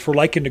 years for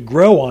lichen to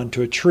grow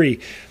onto a tree.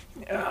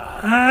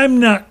 I'm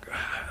not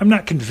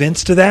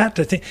convinced of that.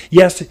 I think,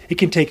 yes, it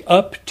can take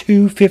up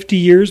to 50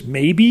 years,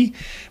 maybe.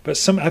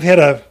 But I've had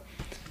a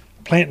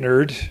plant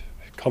nerd,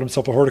 called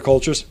himself a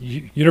horticulturist,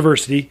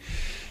 university,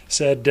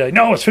 said,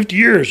 no, it's 50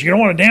 years. You don't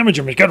want to damage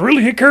them. It's got to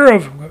really take care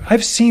of.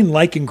 I've seen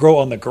lichen grow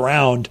on the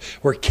ground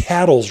where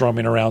cattle's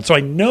roaming around. So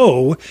I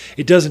know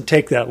it doesn't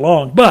take that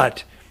long,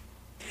 but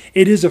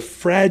it is a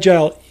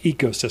fragile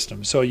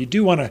ecosystem. So you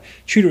do want to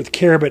treat it with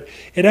care, but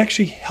it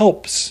actually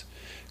helps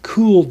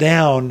cool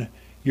down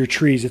your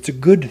trees. It's a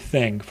good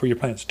thing for your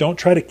plants. Don't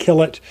try to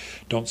kill it.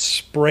 Don't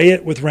spray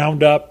it with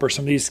Roundup or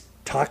some of these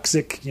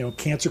toxic,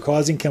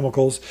 cancer-causing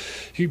chemicals.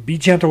 You be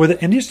gentle with it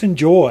and just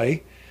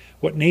enjoy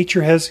what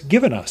nature has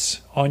given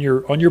us on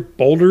your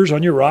boulders,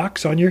 on your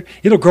rocks,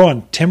 it'll grow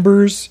on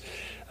timbers.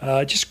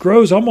 It just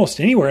grows almost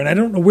anywhere, and I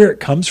don't know where it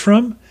comes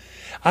from.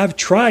 I've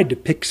tried to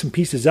pick some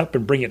pieces up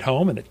and bring it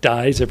home, and it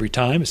dies every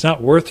time. It's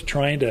not worth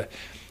trying to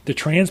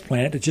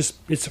transplant.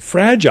 It's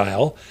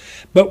fragile,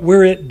 but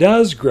where it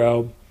does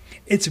grow,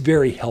 it's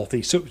very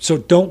healthy. So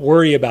don't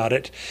worry about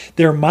it.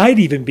 There might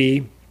even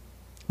be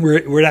where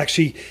it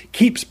actually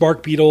keeps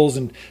bark beetles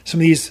and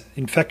some of these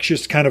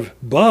infectious kind of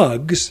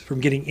bugs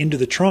from getting into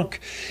the trunk.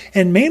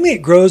 And mainly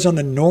it grows on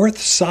the north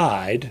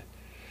side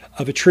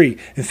of a tree.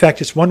 In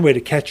fact, it's one way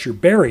to catch your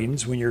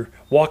bearings when you're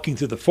walking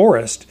through the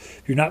forest.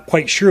 If you're not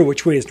quite sure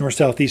which way is north,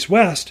 south, east,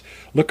 west,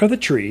 look at the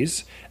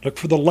trees, look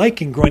for the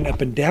lichen growing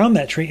up and down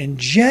that tree, and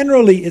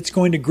generally it's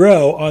going to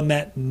grow on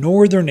that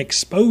northern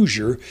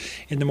exposure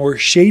in the more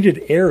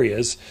shaded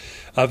areas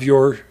of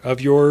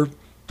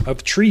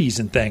trees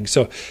and things.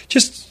 So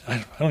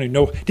I don't even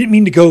know, didn't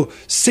mean to go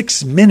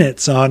 6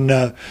 minutes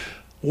on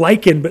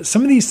lichen, but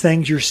some of these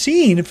things you're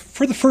seeing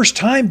for the first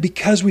time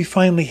because we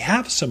finally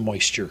have some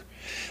moisture.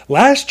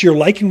 Last year,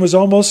 lichen was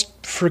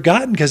almost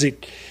forgotten because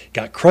it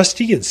got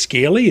crusty and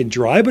scaly and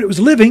dry, but it was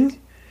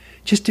living.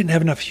 Just didn't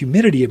have enough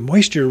humidity and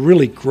moisture to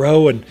really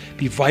grow and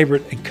be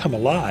vibrant and come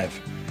alive.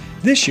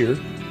 This year,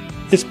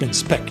 it's been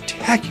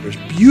spectacular.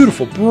 It's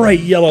beautiful, bright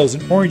yellows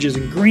and oranges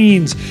and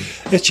greens.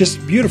 It's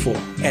just beautiful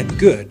and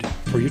good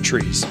for your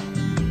trees.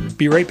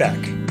 Be right back.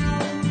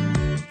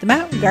 The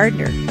Mountain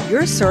Gardener,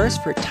 your source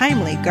for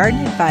timely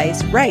garden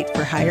advice right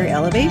for higher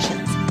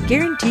elevations.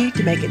 Guaranteed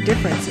to make a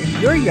difference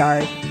in your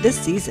yard this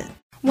season.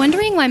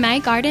 Wondering why my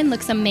garden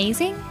looks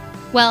amazing?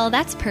 Well,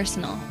 that's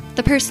personal.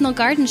 The personal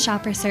garden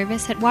shopper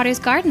service at Waters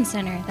Garden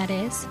Center, that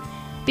is.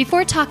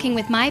 Before talking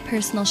with my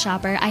personal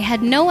shopper, I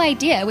had no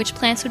idea which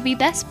plants would be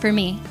best for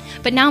me.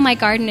 But now my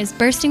garden is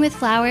bursting with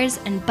flowers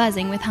and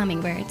buzzing with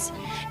hummingbirds.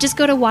 Just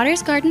go to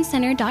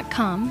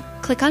watersgardencenter.com,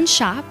 click on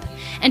Shop,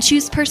 and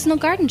choose Personal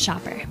Garden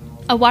Shopper.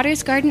 A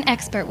Waters Garden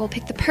expert will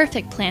pick the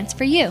perfect plants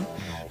for you,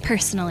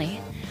 personally.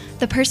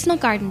 the personal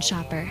garden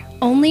shopper,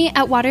 only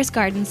at Waters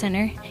Garden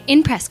Center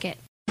in Prescott.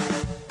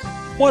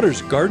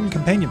 Waters garden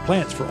companion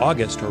plants for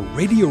August are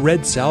radio red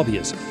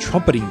salvias,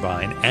 trumpeting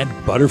vine, and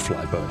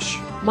butterfly bush.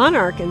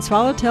 Monarch and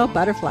swallowtail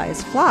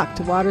butterflies flock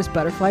to Waters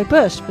butterfly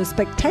bush with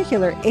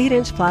spectacular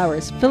 8-inch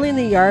flowers filling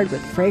the yard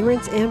with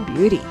fragrance and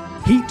beauty.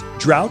 Heat,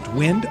 drought,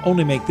 wind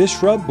only make this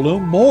shrub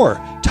bloom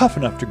more. Tough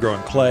enough to grow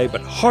in clay,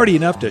 but hardy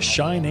enough to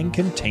shine in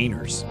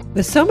containers.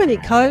 With so many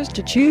colors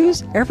to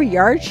choose, every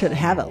yard should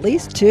have at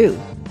least 2.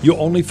 You'll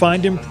only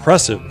find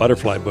impressive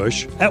butterfly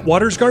bush at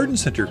Waters Garden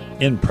Center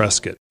in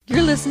Prescott.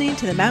 You're listening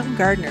to The Mountain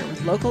Gardener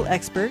with local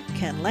expert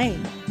Ken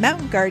Lane.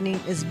 Mountain gardening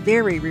is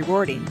very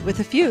rewarding, with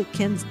a few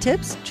Ken's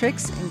tips,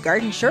 tricks, and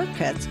garden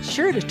shortcuts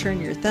sure to turn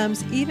your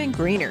thumbs even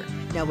greener.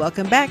 Now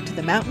welcome back to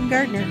The Mountain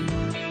Gardener.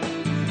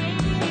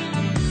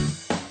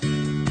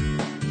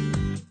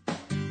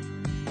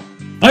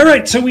 All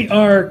right, so we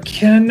are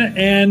Ken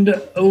and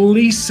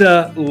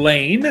Lisa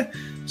Lane.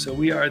 So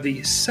we are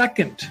the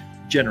second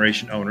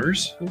generation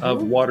owners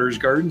of Waters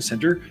Garden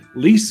Center.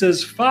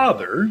 Lisa's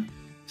father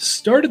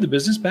started the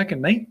business back in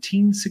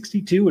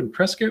 1962 when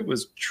Prescott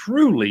was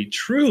truly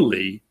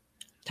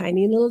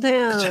Tiny little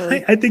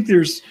town. I think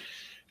there's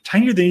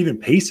tinier than even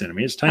Payson. I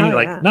mean, it's tiny,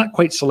 not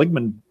quite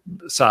Seligman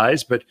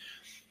size, but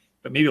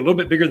maybe a little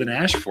bit bigger than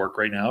Ash Fork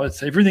right now.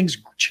 Everything's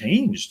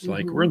changed.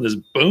 Like we're in this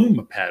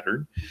boom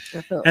pattern.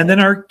 Definitely. And then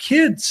our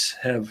kids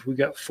we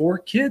got 4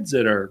 kids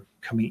that are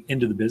coming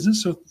into the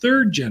business. So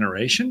third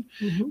generation.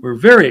 We're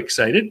very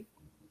excited.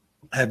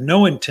 I have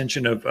no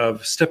intention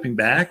of stepping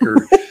back or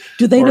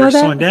Do they know that?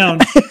 slowing down.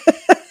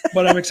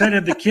 But I'm excited to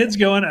have the kids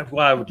going.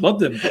 Well, I would love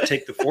them to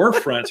take the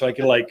forefront so I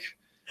can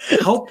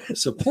help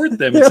support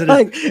them. They're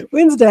like,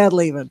 when's Dad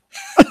leaving?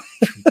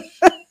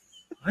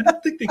 I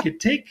don't think they could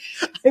take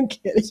I'm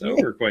kidding. this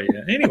over quite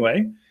yet.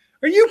 Anyway,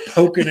 are you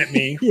poking at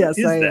me? Yes,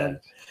 Is I that? am.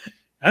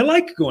 I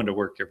like going to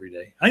work every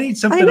day. I need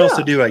something else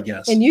to do, I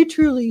guess. And you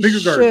truly Bigger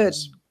should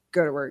gardens.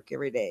 go to work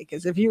every day,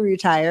 because if you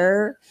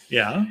retire,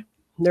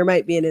 there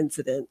might be an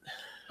incident.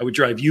 I would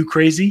drive you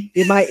crazy.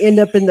 It might end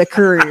up in the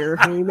courier.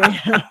 We may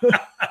have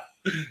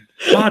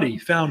Body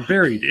found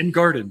buried in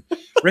garden.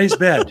 Raised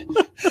bed.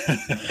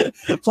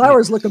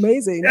 flowers look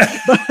amazing.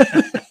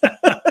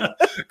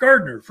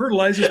 Gardener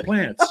fertilizes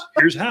plants.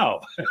 Here's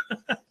how.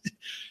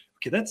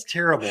 Okay, that's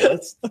terrible.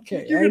 That's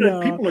Okay,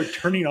 people are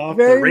turning off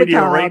Very the radio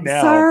macabre. right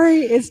now.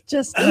 Sorry, it's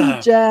just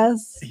in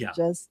jest. Yeah.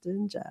 Just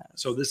in jest.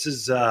 So this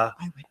is I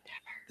would never.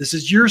 this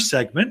is your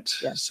segment.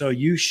 Yes. So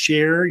you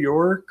share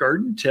your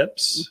garden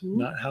tips,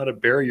 not how to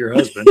bury your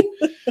husband.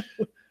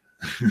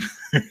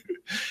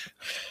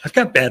 I've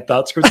got bad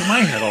thoughts going through my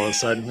head all of a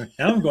sudden.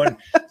 Now I'm going,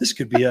 this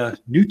could be a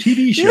new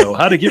TV show,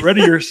 how to get rid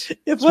of your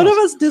If one of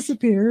us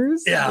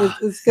disappears,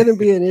 it's going to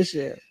be an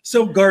issue.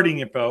 So gardening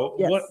info,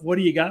 Yes. what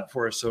do you got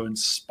for us? So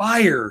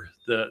inspire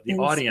the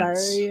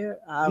audience. You?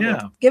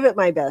 Yeah. Give it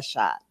my best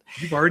shot.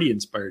 You've already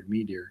inspired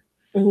me, dear.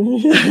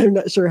 I'm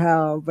not sure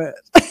how, but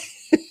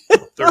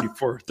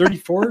 34,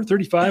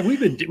 35. We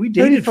dated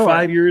 34.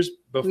 5 years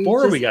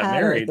before we just got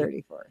had our married.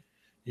 34.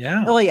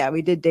 Yeah. Oh yeah,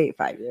 we did date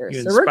 5 years.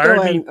 You So we're inspired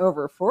going me.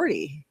 over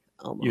 40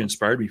 almost. You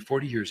inspired me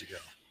 40 years ago.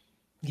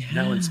 Yes.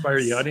 Now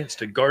inspire the audience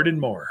to garden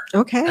more.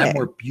 Okay. Have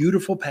more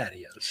beautiful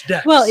patios,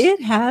 decks. Well,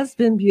 it has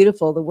been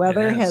beautiful. The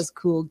weather It has. has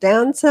cooled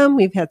down some.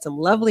 We've had some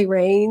lovely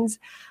rains.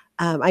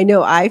 I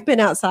know I've been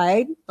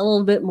outside a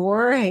little bit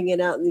more,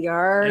 hanging out in the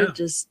yard,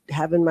 just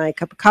having my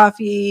cup of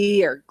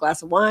coffee or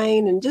glass of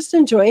wine and just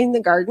enjoying the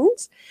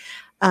gardens.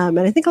 And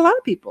I think a lot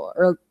of people,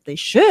 or they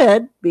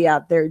should be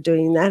out there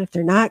doing that. If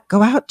they're not,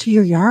 go out to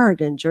your yard,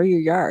 enjoy your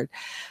yard.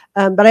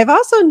 But I've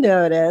also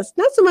noticed,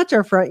 not so much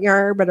our front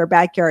yard, but our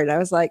backyard. I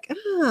was like,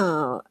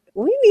 oh,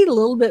 we need a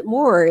little bit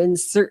more in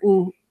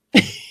certain.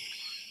 What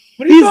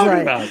are you He's talking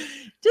right. about?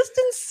 Just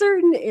in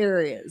certain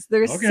areas.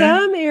 There's Okay.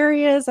 some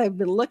areas I've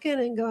been looking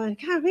and going,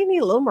 God, we need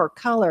a little more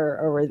color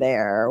over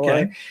there.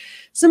 Okay. Or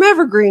some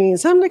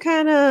evergreens, some to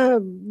kind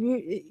of,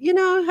 you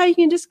know, how you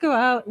can just go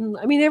out and,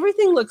 I mean,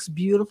 everything looks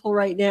beautiful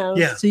right now.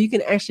 Yeah. So you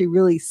can actually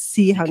really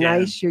see how can.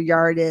 nice your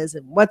yard is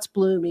and what's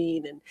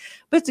blooming.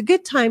 But it's a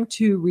good time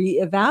to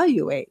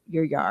reevaluate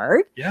your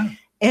yard Yeah.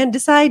 and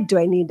decide, do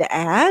I need to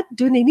add?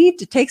 Do I need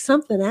to take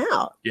something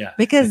out? Yeah.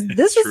 Because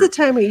this is True. the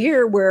time of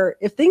year where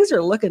if things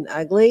are looking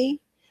ugly,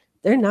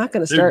 they're not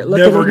going to They're start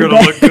looking never any going to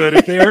better. look good.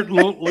 If they aren't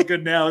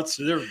looking now,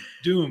 they're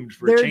doomed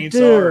for a They're chainsaw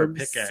or a doomed.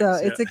 pickaxe. So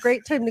it's a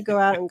great time to go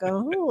out and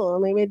go, oh,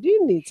 maybe I do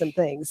need some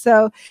things.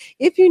 So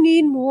if you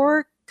need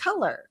more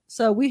color,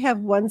 so we have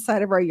one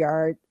side of our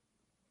yard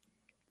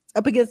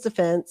up against the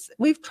fence.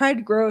 We've tried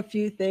to grow a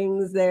few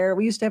things there.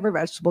 We used to have a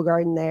vegetable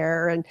garden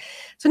there. And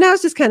so now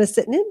it's just kind of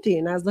sitting empty.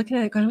 And I was looking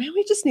at it going, man,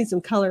 we just need some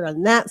color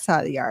on that side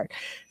of the yard.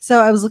 So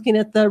I was looking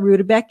at the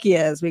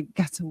rudbeckias. We've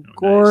got some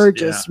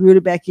gorgeous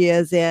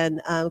rudbeckias and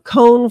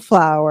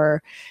coneflower,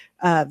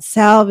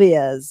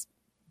 salvias,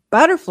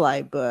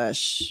 butterfly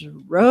bush,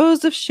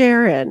 rose of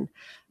Sharon.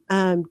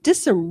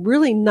 Just some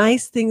really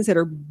nice things that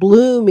are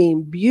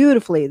blooming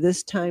beautifully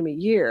this time of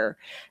year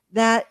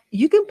that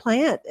you can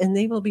plant and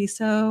they will be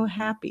so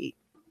happy.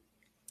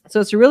 So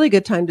it's a really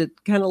good time to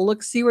kind of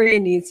look, see where you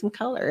need some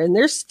color. And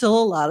there's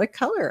still a lot of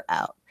color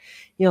out.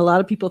 A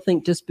lot of people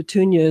think just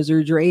petunias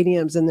or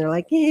geraniums, and they're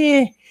like,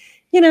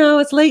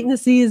 it's late in the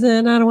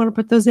season. I don't want to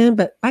put those in.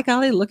 But by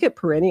golly, look at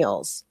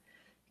perennials,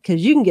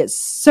 because you can get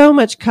so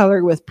much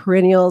color with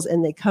perennials,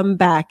 and they come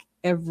back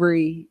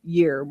every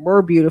year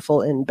more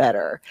beautiful and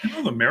better. I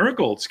know the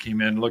marigolds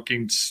came in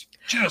looking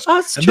just,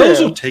 and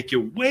those will take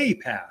you way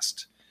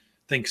past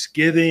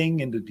Thanksgiving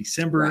into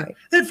December. Right.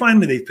 Then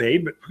finally they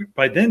fade, but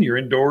by then you're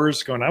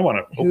indoors going, I want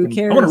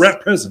to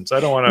wrap presents. I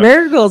don't want to.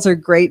 Marigolds are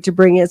great to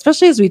bring in,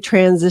 especially as we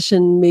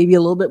transition maybe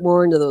a little bit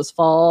more into those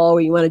fall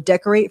where you want to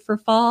decorate for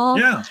fall.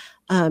 Yeah.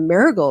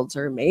 Marigolds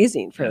are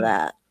amazing for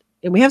that.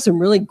 And we have some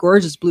really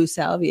gorgeous blue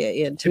salvia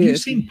in too. Have you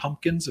seen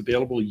pumpkins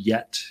available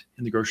yet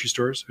in the grocery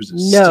stores? Or is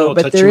it no,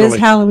 but there is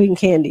Halloween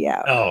candy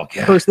out. Oh,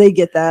 yeah. Of course, they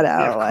get that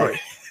out.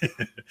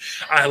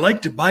 I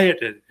like to buy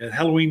it at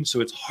Halloween, so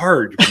it's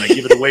hard when I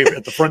give it away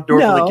at the front door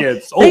for the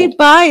kids. They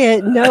buy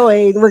it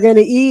knowing we're going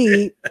to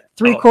eat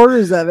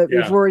 3/4 of it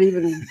before it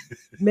even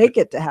make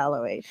it to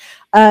Halloween.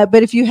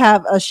 But if you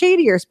have a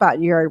shadier spot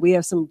in your yard, we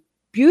have some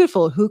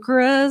beautiful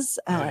heucheras.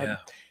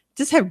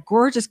 Just have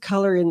gorgeous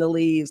color in the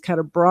leaves, kind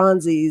of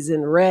bronzies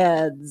and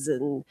reds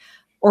and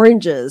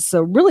oranges.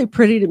 So really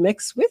pretty to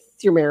mix with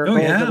your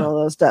marigolds and all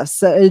those stuff.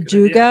 So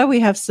ajuga, we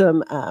have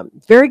some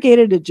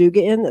variegated ajuga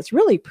in that's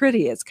really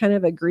pretty. It's kind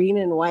of a green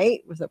and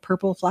white with a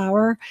purple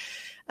flower.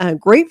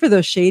 Great for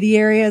those shady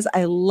areas.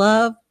 I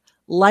love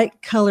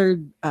light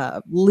colored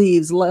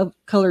leaves, love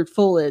colored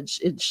foliage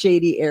in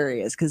shady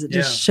areas because it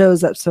just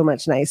shows up so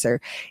much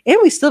nicer. And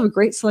we still have a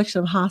great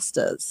selection of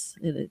hostas.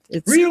 And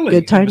it's a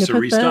good time to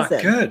put those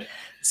in. Good.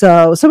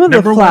 So some of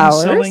the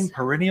flowers. Number one selling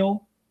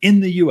perennial in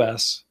the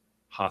U.S.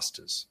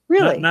 hostas.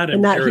 Really? Not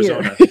in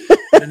Arizona,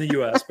 in the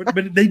U.S.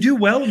 But they do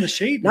well in the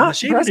shade. In the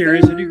shaded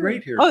areas, they do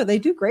great here. Oh, they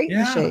do great in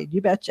the shade. You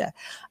betcha.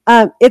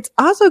 It's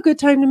also a good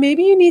time to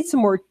maybe you need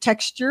some more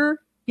texture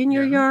in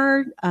your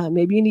yard.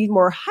 Maybe you need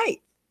more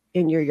height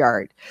in your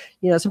yard.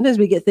 Sometimes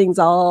we get things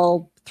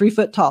all 3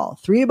 foot tall,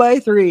 3 by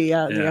 3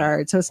 out in the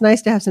yard. So it's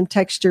nice to have some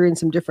texture and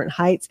some different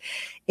heights.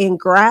 And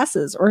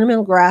grasses,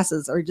 ornamental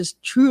grasses, are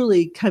just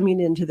truly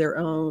coming into their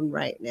own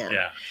right now.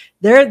 Yeah.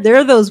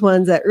 They're those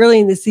ones that early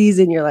in the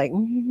season you're like,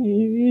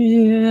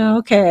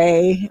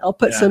 okay, I'll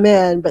put some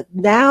in. But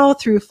now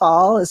through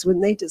fall is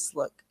when they just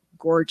look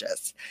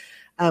gorgeous.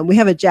 We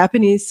have a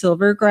Japanese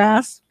silver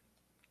grass,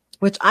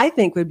 which I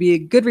think would be a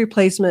good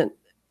replacement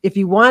if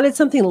you wanted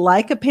something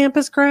like a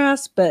pampas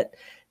grass, but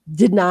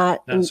did not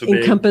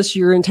encompass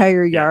your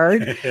entire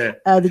yard.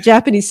 The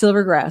Japanese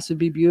silvergrass would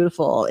be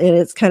beautiful. And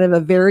it's kind of a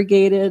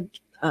variegated,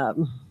 what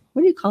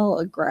do you call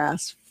a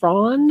grass?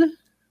 Frond?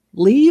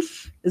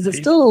 Leaf? Is it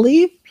still a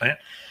leaf? Plant?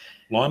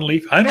 Lawn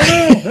leaf? I don't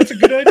know. That's a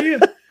good idea.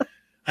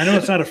 I know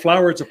it's not a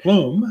flower, it's a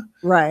plume.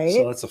 Right.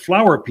 So that's a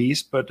flower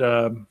piece, but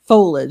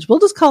foliage. We'll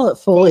just call it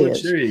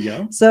foliage. There you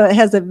go. So it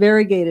has a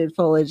variegated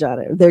foliage on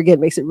it. There again,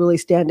 makes it really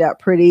stand out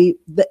pretty.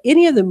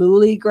 Any of the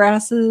muhly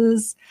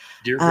grasses,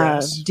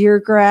 deer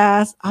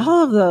grass,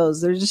 all of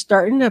those, they're just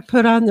starting to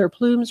put on their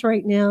plumes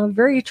right now.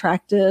 Very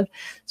attractive,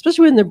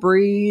 especially when the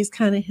breeze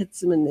kind of hits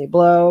them and they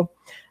blow.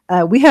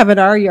 We have in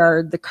our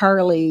yard the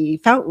Carly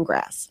fountain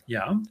grass,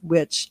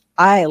 which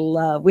I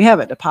love. We have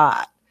it in a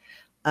pot.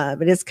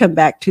 But it's come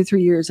back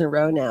 2-3 years in a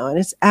row now, and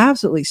it's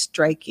absolutely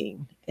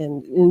striking.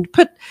 And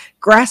put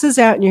grasses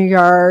out in your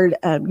yard,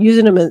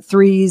 using them in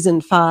 3s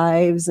and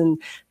 5s,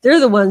 and they're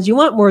the ones you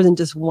want more than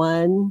just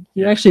one.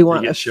 You actually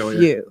want a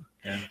few.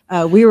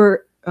 Yeah.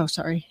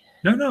 Sorry.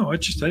 No. I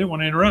didn't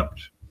want to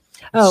interrupt.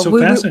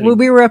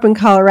 We were up in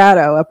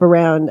Colorado, up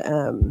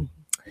around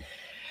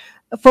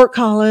Fort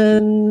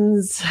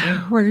Collins.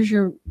 Where's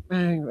your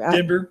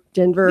Denver?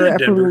 Denver.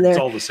 Denver. It's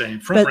all the same.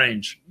 Front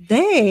Range.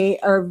 They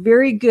are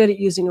very good at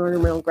using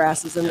ornamental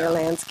grasses in their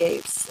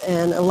landscapes,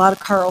 and a lot of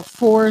Carl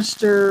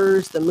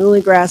Foresters, the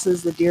muhly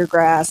grasses, the deer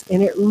grass,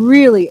 and it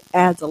really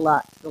adds a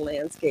lot to the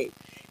landscape.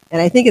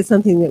 And I think it's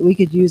something that we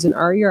could use in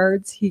our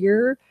yards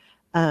here.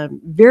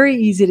 Very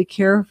easy to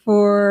care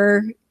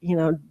for.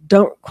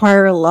 Don't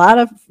require a lot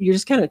of. You're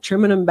just kind of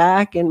trimming them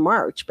back in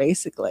March,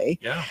 basically.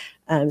 Yeah.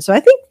 So I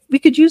think we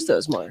could use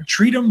those more.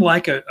 Treat them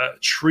like a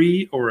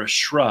tree or a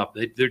shrub.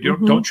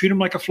 Don't treat them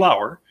like a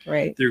flower.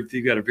 Right.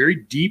 They've got a very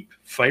deep,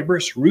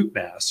 fibrous root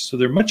mass, so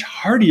they're much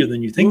hardier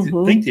than you think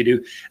they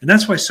do. And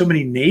that's why so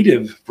many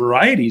native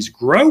varieties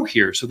grow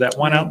here. So that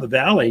one out in the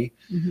valley,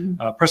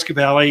 Prescott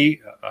Valley,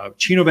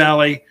 Chino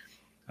Valley,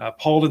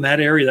 Paul in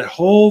that area, that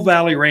whole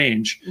valley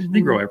range,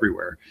 they grow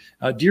everywhere.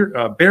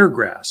 Bear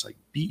grass, like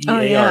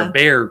BEAR,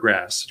 bear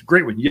grass.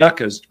 Great one.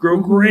 Yuccas grow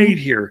great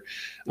here.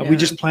 We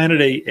just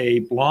planted a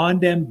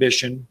blonde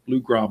ambition blue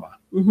grama.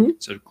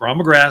 So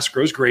grama grass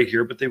grows great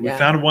here, but we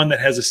found one that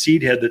has a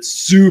seed head that's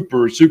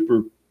super,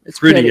 super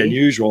pretty,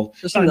 unusual.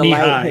 Just not knee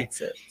high.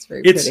 It's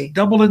very pretty.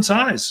 Doubled in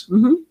size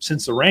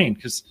since the rain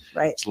because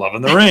it's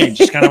loving the rain.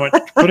 Just kind of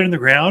put it in the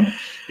ground.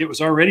 It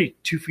was already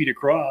 2 feet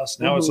across.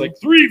 Now it's like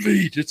 3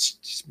 feet. It's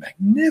just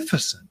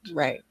magnificent.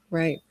 Right.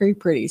 Right. Very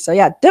pretty. So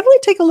yeah, definitely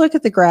take a look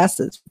at the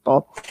grasses,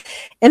 people.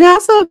 And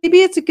also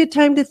maybe it's a good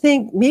time to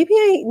think, maybe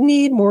I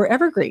need more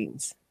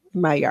evergreens in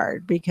my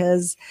yard,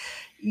 because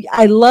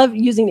I love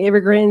using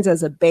evergreens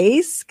as a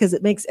base because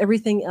it makes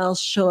everything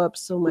else show up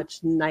so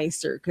much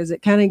nicer, because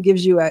it kind of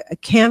gives you a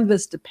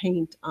canvas to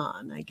paint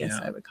on, I guess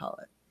I would call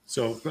it.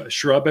 So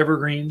shrub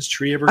evergreens,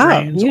 tree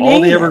evergreens, you all the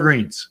name it.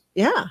 evergreens.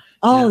 Yeah,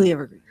 all the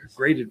evergreens.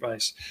 Great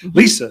advice.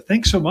 Lisa,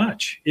 thanks so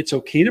much. It's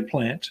okay to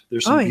plant.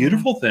 There's some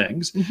beautiful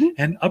things,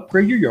 and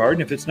upgrade your yard.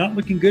 And if it's not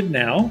looking good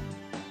now,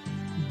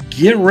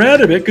 get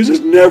rid of it, because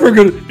it's never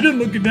good. It didn't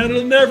look good now.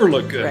 It'll never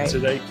look good. Right. So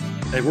they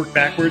work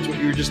backwards, what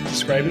you were just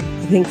describing.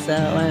 I think so.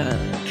 I don't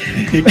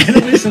know. Ken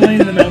and Lisa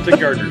Lane and the Mountain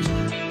Gardeners.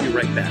 Be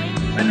right back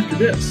right after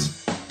this.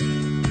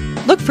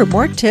 Look for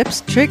more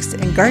tips, tricks,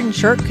 and garden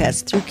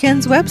shortcuts through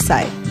Ken's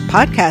website.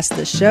 Podcast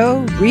the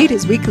show, read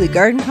his weekly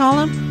garden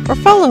column, or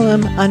follow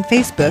him on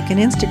Facebook and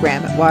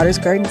Instagram at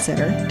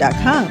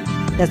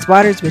watersgardencenter.com. That's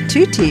Waters with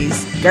 2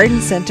 T's,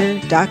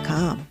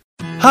 gardencenter.com.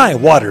 Hi,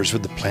 Waters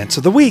with the plants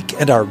of the week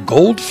and our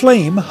gold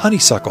flame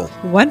honeysuckle.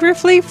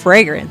 Wonderfully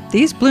fragrant.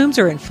 These blooms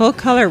are in full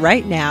color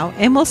right now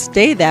and will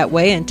stay that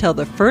way until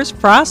the first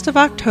frost of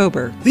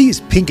October.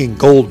 These pink and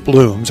gold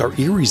blooms are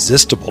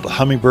irresistible to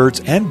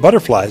hummingbirds and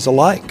butterflies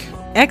alike.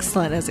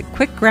 Excellent as a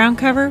quick ground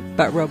cover,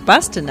 but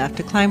robust enough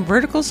to climb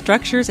vertical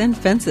structures and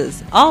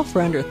fences, all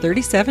for under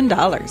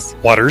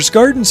 $37. Waters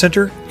Garden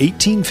Center,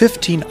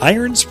 1815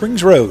 Iron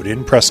Springs Road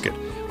in Prescott,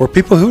 where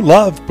people who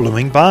love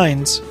blooming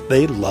vines,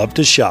 they love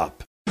to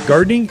shop.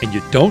 Gardening and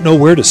you don't know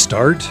where to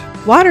start?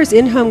 Waters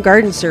in-home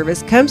garden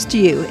service comes to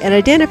you and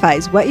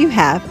identifies what you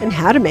have and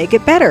how to make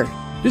it better.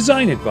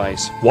 Design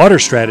advice, water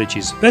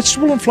strategies,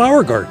 vegetable and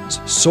flower gardens,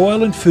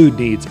 soil and food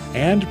needs,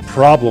 and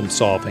problem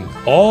solving.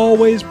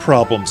 Always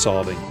problem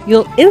solving.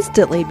 You'll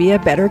instantly be a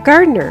better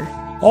gardener.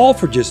 All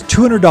for just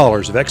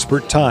 $200 of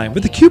expert time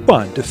with a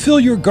coupon to fill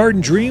your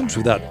garden dreams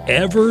without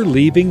ever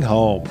leaving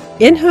home.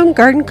 In-home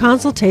garden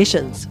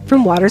consultations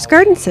from Waters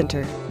Garden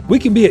Center. We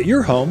can be at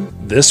your home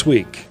this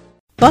week.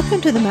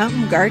 Welcome to the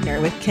Mountain Gardener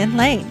with Ken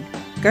Lane.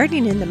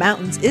 Gardening in the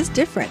mountains is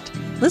different.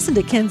 Listen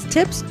to Ken's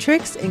tips,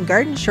 tricks, and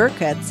garden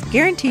shortcuts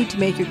guaranteed to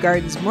make your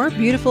gardens more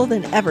beautiful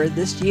than ever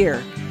this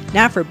year.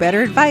 Now for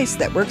better advice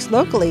that works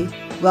locally,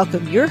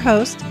 welcome your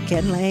host,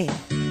 Ken Lane.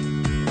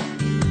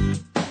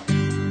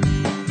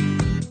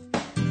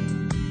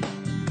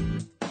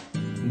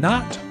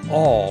 Not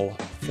all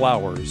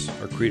flowers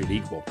are created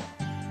equal,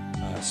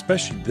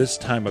 especially this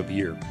time of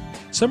year.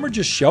 Some are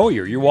just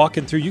showier. You're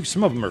walking through,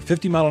 some of them are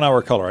 50 mile an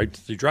hour color. Right?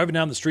 So you're driving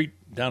down the street,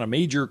 down a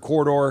major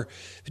corridor,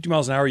 50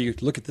 miles an hour, you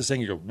look at this thing,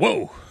 you go,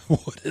 whoa,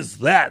 what is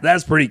that?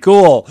 That's pretty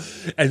cool.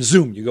 And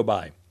zoom, you go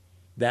by.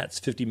 That's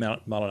 50 mile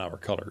an hour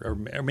color.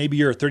 Or maybe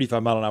you're a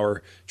 35 mile an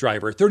hour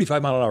driver,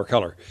 35 mile an hour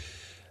color.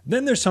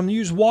 Then there's some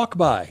you just walk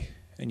by,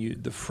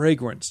 and the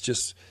fragrance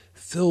just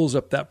fills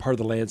up that part of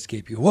the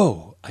landscape. You go,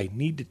 whoa, I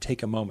need to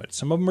take a moment.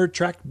 Some of them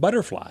attract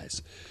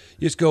butterflies.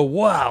 You just go,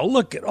 wow,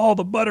 look at all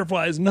the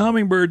butterflies and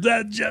hummingbirds.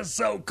 That's just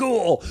so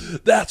cool.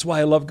 That's why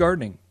I love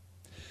gardening.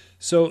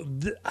 So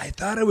I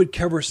thought I would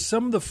cover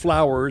some of the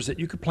flowers that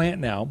you could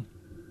plant now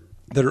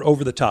that are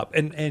over the top.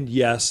 And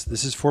yes,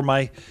 this is for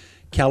my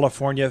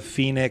California,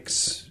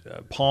 Phoenix,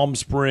 Palm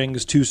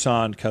Springs,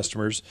 Tucson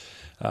customers.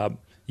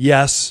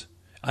 Yes,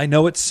 I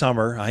know it's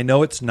summer. I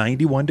know it's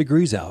 91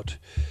 degrees out,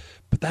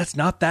 but that's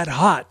not that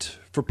hot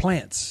for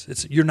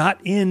plants. You're not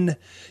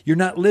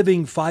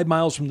living 5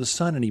 miles from the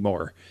sun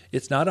anymore.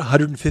 It's not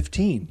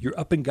 115. You're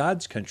up in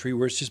God's country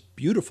where it's just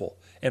beautiful,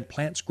 and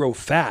plants grow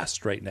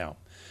fast right now.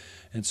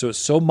 And so it's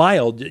so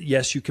mild,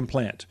 yes, you can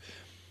plant.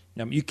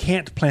 You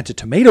can't plant a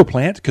tomato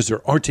plant because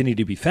there aren't any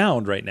to be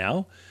found right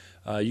now.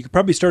 You could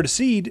probably start a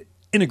seed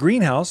in a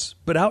greenhouse,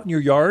 but out in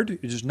your yard,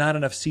 there's not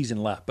enough season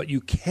left. But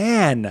you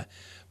can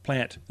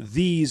plant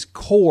these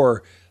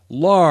core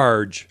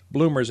large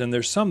bloomers, and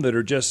there's some that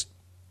are just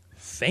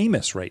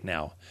famous right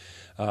now.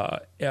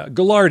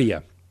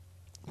 Gaillardia.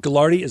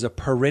 Gaillardia is a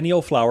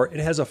perennial flower.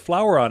 It has a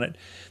flower on it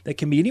that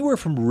can be anywhere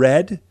from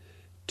red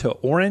to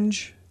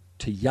orange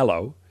to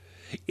yellow.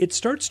 It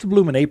starts to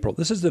bloom in April.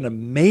 This is an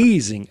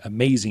amazing,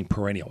 amazing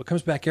perennial. It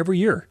comes back every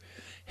year.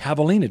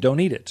 Javelina,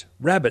 don't eat it.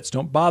 Rabbits,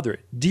 don't bother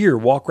it. Deer,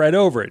 walk right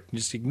over it.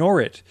 Just ignore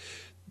it.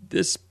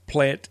 This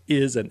plant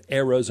is an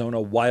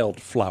Arizona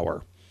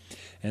wildflower.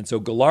 And so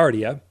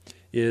Gaillardia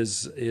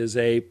is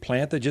a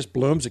plant that just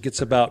blooms. It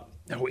gets about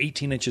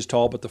 18 inches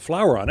tall, but the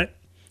flower on it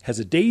has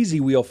a daisy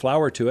wheel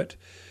flower to it.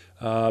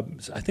 I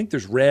think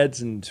there's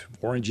reds and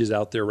oranges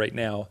out there right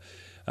now,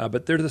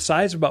 but they're the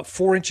size of about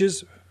 4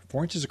 inches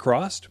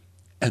across,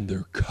 and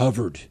they're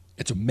covered.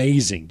 It's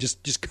amazing,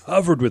 just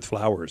covered with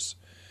flowers.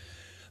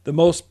 The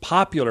most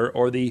popular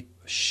or the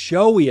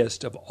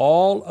showiest of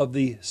all of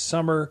the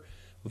summer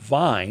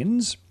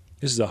vines,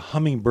 this is a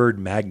hummingbird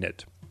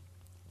magnet.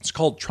 It's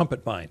called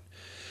trumpet vine.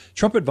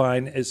 Trumpet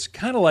vine is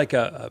kind of like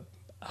a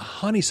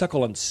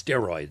honeysuckle on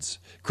steroids.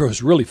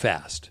 Grows really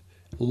fast.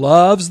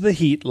 Loves the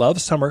heat,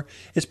 loves summer.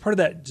 It's part of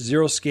that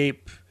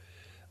xeriscape,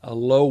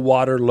 low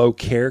water, low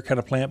care kind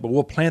of plant. But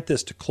we'll plant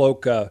this to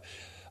cloak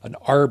an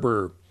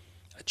arbor,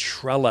 a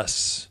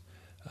trellis.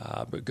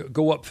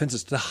 Go up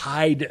fences to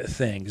hide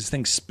things. This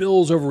thing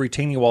spills over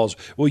retaining walls.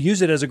 We'll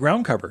use it as a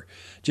ground cover.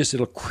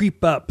 It'll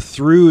creep up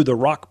through the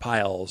rock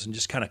piles and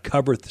just kind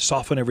of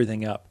soften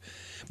everything up.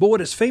 But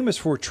what it's famous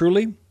for,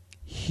 truly,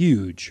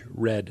 huge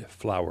red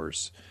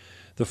flowers.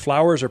 The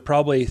flowers are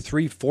probably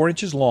 3-4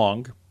 inches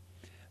long.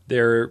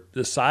 They're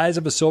the size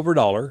of a silver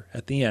dollar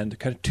at the end,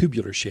 kind of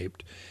tubular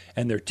shaped,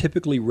 and they're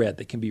typically red.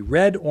 They can be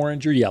red,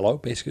 orange, or yellow.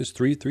 Basically, it's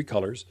three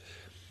colors.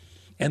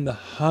 And the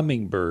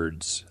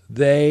hummingbirds,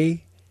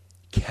 they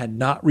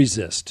cannot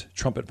resist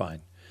trumpet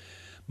vine.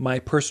 My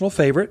personal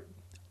favorite,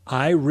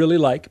 I really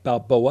like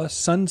Balboa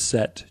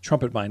Sunset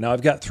trumpet vine. Now,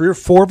 I've got 3 or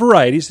 4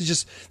 varieties.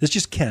 It's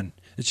just Ken.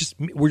 It's just,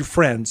 we're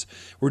friends.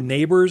 We're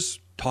neighbors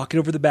talking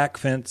over the back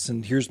fence,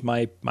 and here's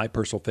my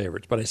personal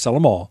favorites, but I sell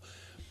them all.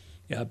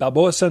 Yeah,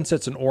 Balboa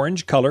Sunset's an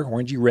orange color,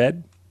 orangey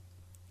red.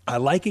 I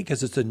like it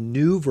because it's a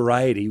new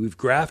variety. We've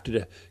grafted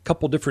a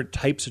couple different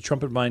types of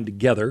trumpet vine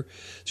together.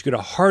 It's got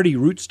a hardy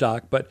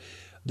rootstock, but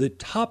the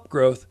top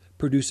growth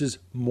produces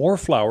more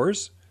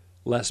flowers,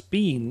 less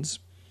beans,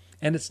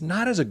 and it's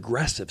not as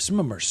aggressive. Some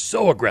of them are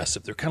so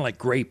aggressive. They're kind of like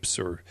grapes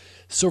or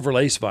silver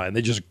lace vine.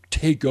 They just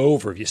take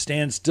over. If you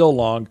stand still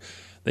long,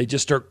 they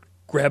just start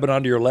grabbing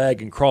onto your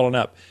leg and crawling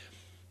up.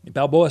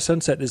 Balboa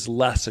Sunset is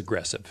less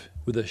aggressive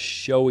with a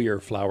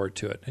showier flower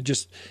to it. And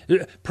just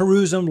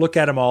peruse them, look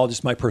at them all,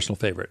 just my personal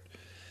favorite.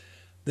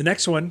 The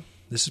next one,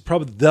 this is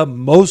probably the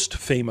most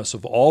famous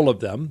of all of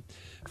them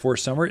for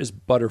summer, is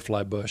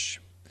butterfly bush.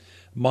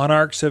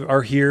 Monarchs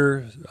are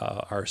here,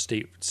 our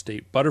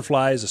state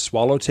butterflies, a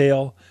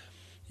swallowtail.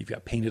 You've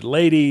got painted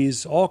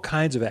ladies, all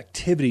kinds of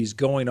activities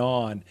going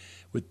on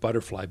with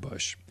butterfly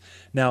bush.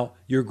 Now,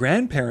 your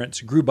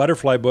grandparents grew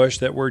butterfly bush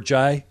that were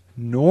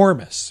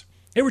ginormous.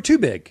 They were too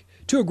big,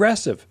 too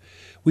aggressive.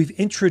 We've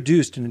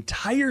introduced an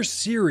entire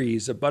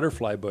series of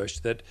butterfly bush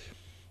that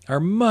are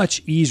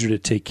much easier to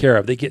take care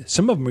of.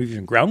 Some of them are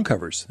even ground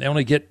covers. They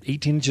only get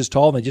 18 inches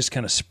tall and they just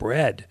kind of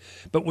spread.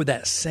 But with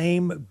that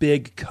same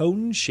big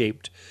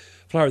cone-shaped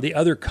flower, the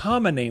other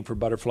common name for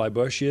butterfly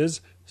bush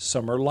is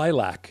summer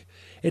lilac.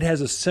 It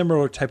has a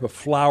similar type of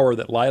flower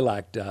that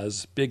lilac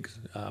does, big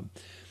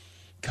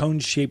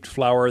cone-shaped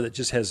flower that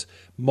just has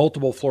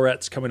multiple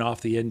florets coming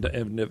off the end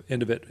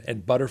of it.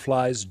 And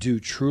butterflies do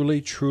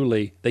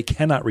truly, they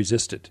cannot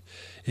resist it.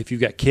 If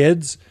you've got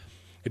kids,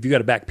 if you've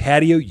got a back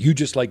patio, you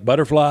just like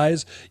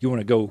butterflies, you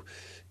want to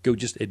go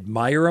just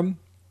admire them,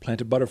 plant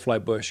a butterfly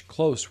bush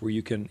close where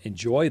you can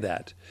enjoy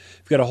that.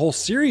 We've got a whole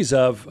series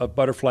of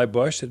butterfly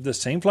bush that have the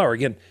same flower.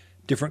 Again,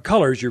 different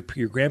colors. Your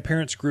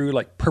grandparents grew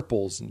like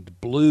purples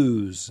and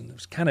blues, and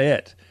that's kind of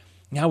it.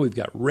 Now we've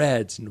got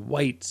reds and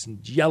whites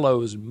and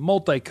yellows and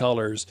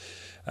multicolors,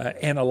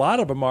 and a lot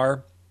of them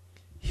are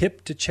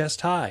hip to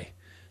chest high.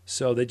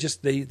 So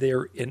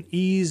they're an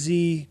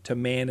easy to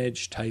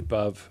manage type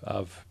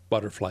of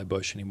butterfly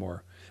bush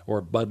anymore,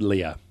 or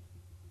buddleia.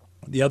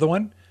 The other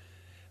one,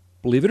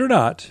 believe it or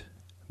not,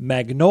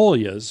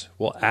 magnolias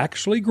will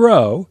actually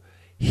grow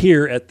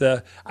here at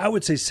the, I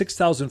would say,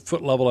 6,000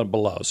 foot level and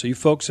below. So you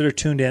folks that are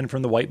tuned in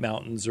from the White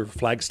Mountains or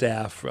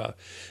Flagstaff,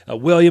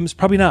 Williams,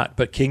 probably not,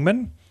 but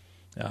Kingman,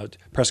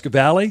 Prescott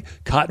Valley,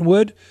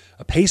 Cottonwood,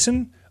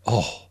 Payson,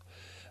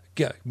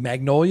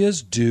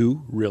 magnolias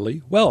do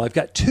really well. I've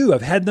got 2.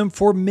 I've had them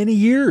for many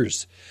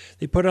years.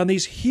 They put on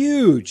these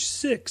huge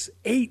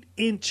 6-8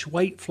 inch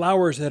white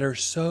flowers that are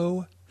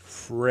so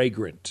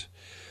fragrant.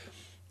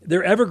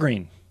 They're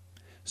evergreen,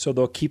 so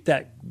they'll keep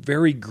that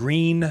very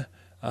green,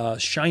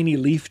 shiny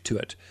leaf to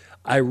it.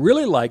 I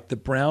really like the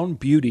brown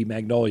beauty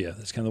magnolia.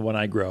 That's kind of the one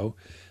I grow.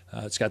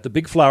 It's got the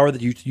big flower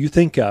that you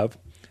think of.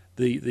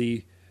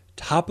 The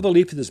top of the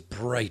leaf is this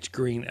bright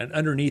green, and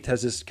underneath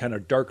has this kind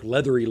of dark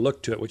leathery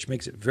look to it, which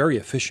makes it very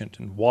efficient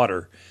in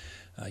water.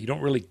 You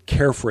don't really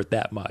care for it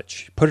that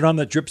much. Put it on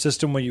the drip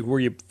system where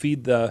you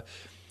feed the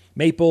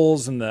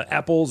maples and the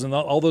apples and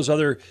all those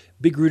other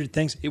big-rooted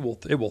things. It will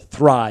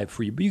thrive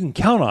for you. But you can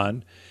count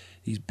on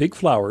these big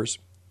flowers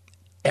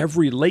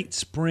every late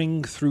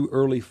spring through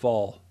early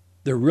fall.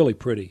 They're really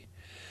pretty.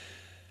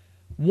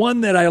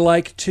 One that I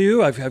like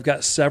too, I've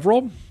got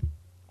several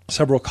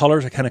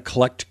colors. I kind of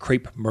collect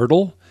crepe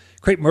myrtle.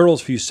 Crepe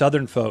myrtles, for you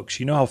southern folks,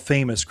 you know how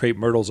famous crepe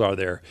myrtles are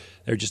there.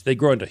 They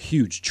grow into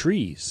huge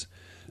trees.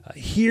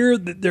 Here,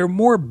 they're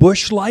more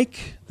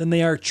bush-like than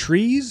they are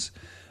trees,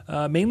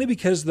 mainly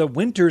because the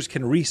winters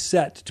can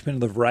reset,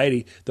 depending on the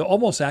variety. They'll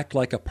almost act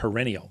like a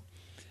perennial.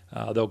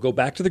 They'll go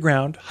back to the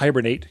ground,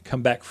 hibernate,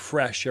 come back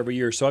fresh every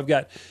year. So I've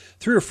got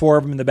 3 or 4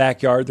 of them in the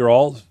backyard. They're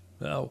all,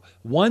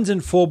 one's in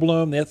full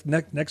bloom.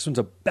 The next one's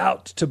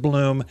about to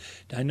bloom.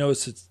 I know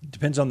it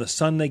depends on the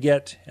sun they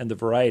get and the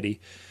variety.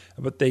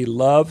 But they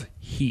love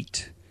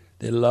heat.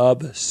 They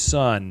love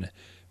sun.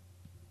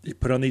 They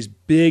put on these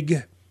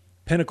big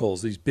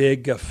pinnacles, these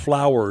big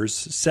flowers,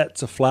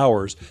 sets of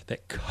flowers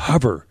that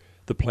cover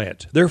the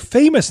plant. They're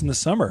famous in the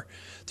summer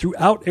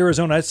throughout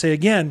Arizona. I'd say,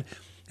 again,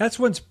 that's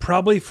one's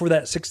probably for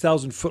that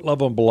 6,000 foot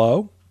level and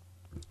below.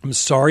 I'm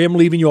sorry I'm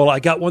leaving you all. I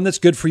got one that's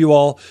good for you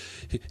all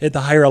at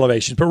the higher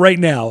elevations. But right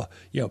now,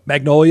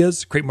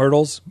 magnolias, crepe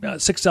myrtles,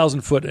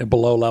 6,000 foot and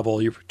below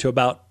level, you're to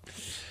about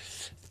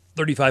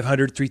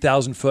 3,500,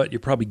 3,000 foot, you're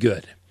probably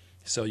good.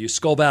 So you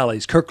Skull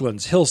Valleys,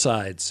 Kirklands,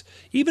 hillsides,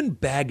 even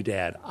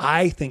Baghdad.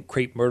 I think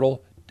crepe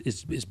myrtle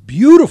is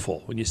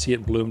beautiful when you see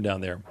it bloom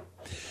down there.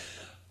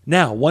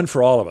 Now, one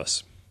for all of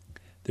us.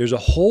 There's a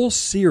whole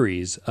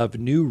series of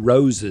new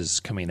roses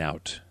coming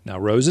out. Now,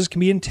 roses can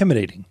be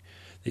intimidating.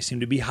 They seem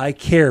to be high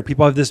care.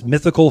 People have this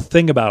mythical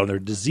thing about them. They're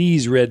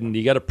disease-ridden.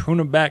 You got to prune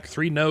them back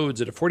 3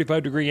 nodes at a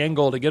 45-degree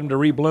angle to get them to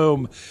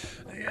rebloom.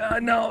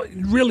 No,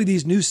 really,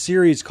 these new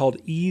series called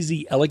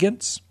Easy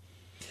Elegance,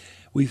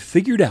 we've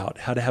figured out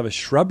how to have a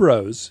shrub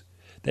rose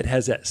that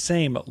has that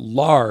same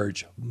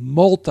large,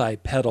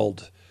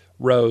 multi-petaled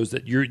rose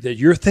that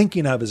you're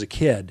thinking of as a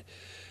kid.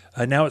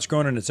 Now it's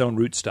grown on its own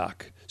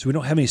rootstock, so we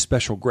don't have any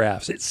special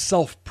grafts. It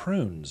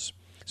self-prunes.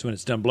 So when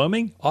it's done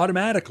blooming,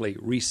 automatically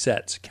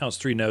resets, counts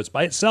 3 notes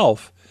by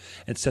itself,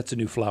 and sets a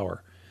new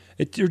flower.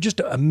 They're just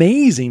an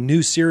amazing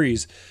new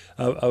series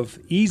of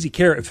easy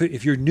care.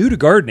 If you're new to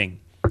gardening,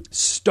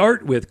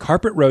 start with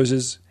carpet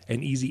roses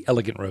and easy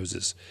elegant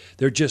roses.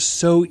 They're just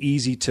so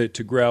easy to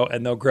grow,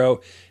 and they'll grow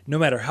no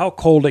matter how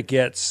cold it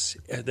gets.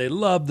 They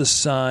love the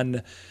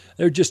sun.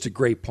 They're just a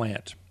great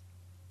plant.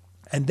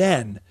 And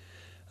then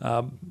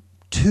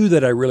 2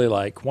 that I really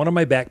like. One on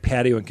my back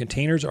patio in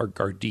containers are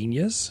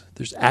gardenias.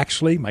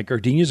 My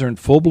gardenias are in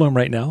full bloom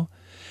right now.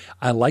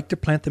 I like to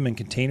plant them in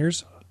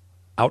containers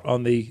out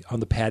on the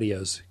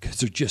patios because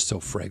they're just so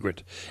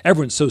fragrant.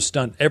 Everyone's so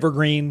stunned.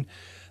 Evergreen.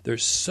 They're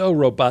so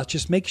robust.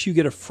 Just makes you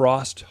get a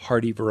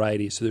frost-hardy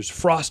variety. So there's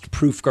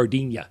frost-proof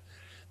gardenia.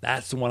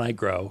 That's the one I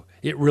grow.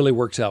 It really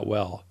works out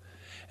well.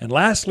 And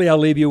lastly, I'll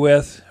leave you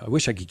with, I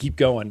wish I could keep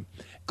going,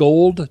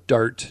 Gold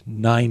Dart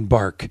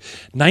 9-bark.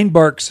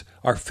 9-barks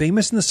are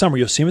famous in the summer.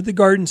 You'll see them at the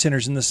garden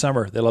centers in the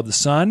summer. They love the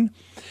sun.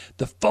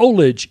 The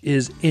foliage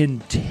is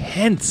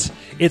intense.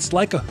 It's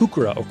like a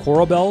heuchera or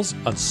coral bells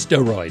on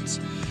steroids.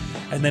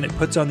 And then it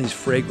puts on these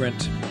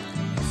fragrant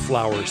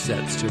flower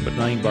sets too. But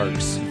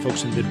 9-barks,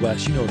 folks in the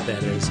Midwest, you know what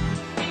that is.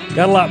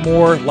 Got a lot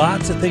more.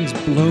 Lots of things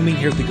blooming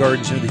here at the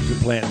garden center that you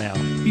can plant now.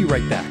 Be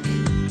right back.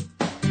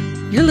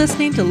 You're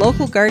listening to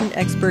local garden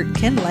expert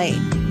Ken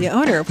Lane, the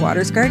owner of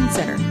Waters Garden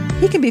Center.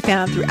 He can be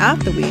found throughout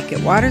the week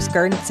at Waters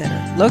Garden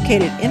Center,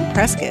 located in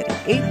Prescott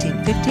at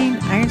 1815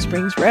 Iron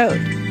Springs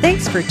Road.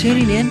 Thanks for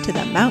tuning in to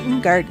The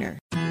Mountain Gardener.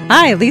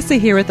 Hi, Lisa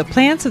here with the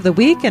plants of the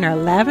week and our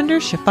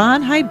lavender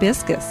chiffon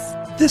hibiscus.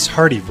 This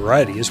hardy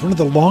variety is one of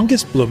the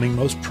longest blooming,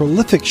 most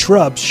prolific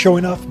shrubs,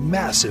 showing off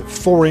massive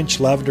 4-inch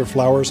lavender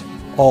flowers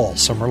all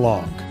summer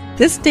long.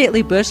 This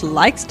stately bush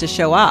likes to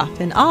show off,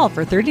 and all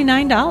for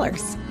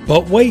 $39.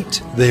 But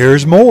wait,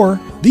 there's more.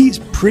 These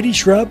pretty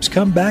shrubs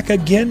come back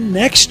again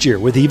next year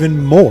with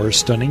even more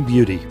stunning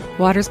beauty.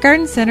 Waters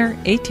Garden Center,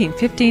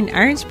 1815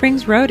 Iron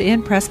Springs Road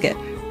in Prescott,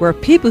 where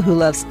people who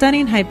love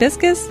stunning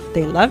hibiscus,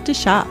 they love to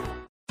shop.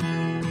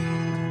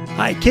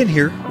 Hi, Ken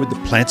here with the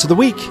plants of the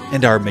week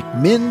and our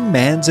McMinn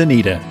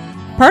Manzanita.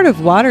 Part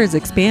of Waters'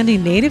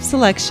 expanding native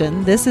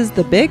selection, this is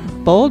the big,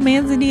 bold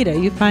manzanita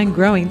you find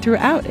growing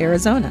throughout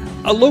Arizona.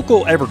 A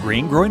local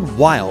evergreen growing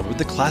wild with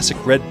the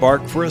classic red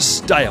bark for a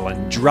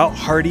styling,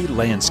 drought-hardy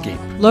landscape.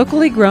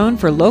 Locally grown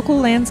for local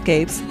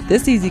landscapes,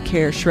 this easy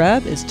care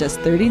shrub is just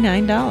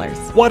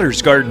 $39.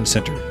 Waters Garden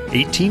Center,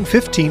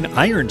 1815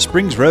 Iron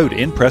Springs Road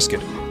in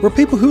Prescott, where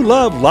people who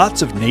love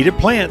lots of native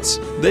plants,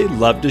 they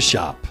love to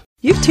shop.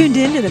 You've tuned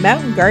in to The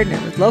Mountain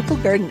Gardener with local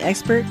garden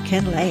expert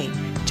Ken Lane.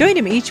 Join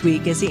him each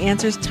week as he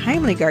answers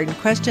timely garden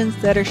questions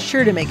that are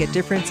sure to make a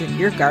difference in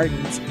your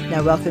gardens.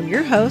 Now welcome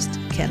your host,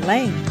 Ken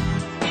Lane.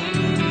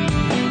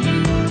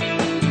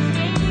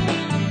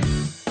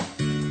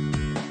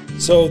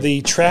 So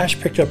the trash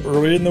picked up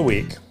earlier in the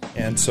week,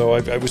 and so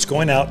I was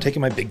going out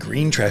taking my big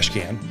green trash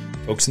can.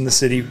 Folks in the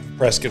city,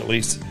 Prescott at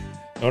least, know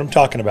what I'm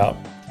talking about.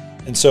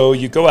 And so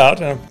you go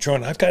out, and I'm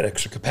trying, I've got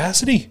extra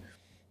capacity.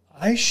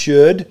 I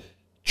should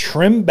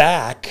trim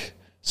back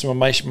some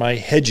of my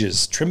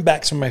hedges, trim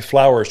back some of my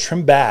flowers,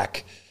 trim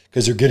back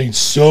because they're getting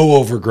so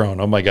overgrown.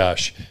 Oh my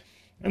gosh.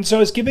 And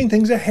so it's giving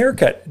things a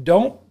haircut.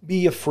 Don't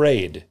be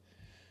afraid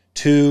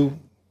to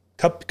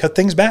cut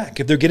things back.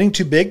 If they're getting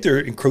too big, they're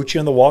encroaching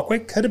on the walkway,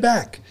 cut it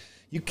back.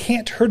 You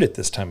can't hurt it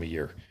this time of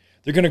year.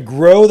 They're going to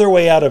grow their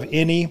way out of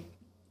any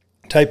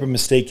type of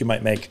mistake you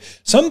might make.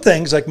 Some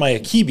things like my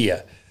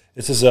akebia,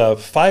 this is a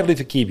 5-leaf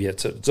akebia.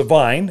 It's a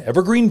vine,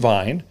 evergreen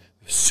vine,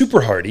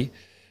 super hardy.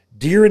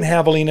 Deer and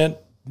javelina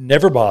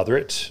never bother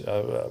it.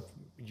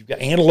 You've got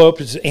antelope.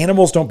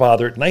 Animals don't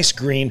bother it. Nice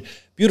green,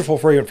 beautiful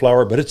fragrant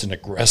flower, but it's an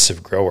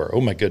aggressive grower. Oh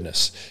my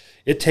goodness.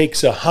 It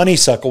takes a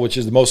honeysuckle, which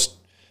is the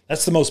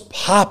most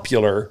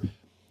popular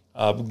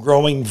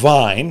growing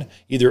vine,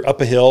 either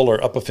up a hill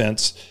or up a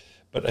fence.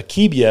 But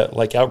akebia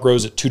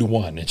outgrows it 2 to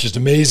 1. It's just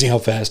amazing how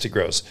fast it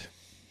grows.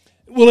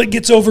 Well, it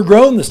gets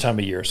overgrown this time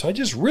of year. So I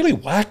just really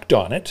whacked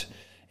on it.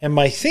 And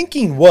my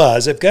thinking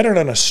was, I've got it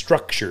on a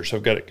structure. So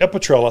I've got it up a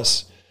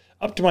trellis,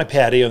 up to my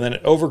patio, and then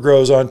it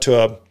overgrows onto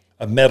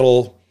a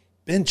metal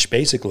bench,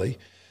 basically.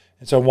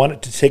 And so I want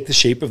it to take the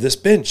shape of this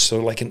bench,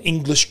 so like an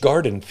English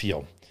garden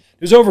feel.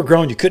 It was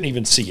overgrown. You couldn't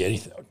even see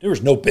anything. There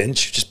was no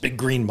bench, just big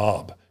green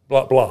blob.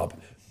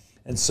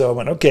 And so I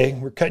went, okay,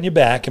 we're cutting you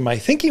back. And my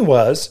thinking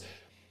was,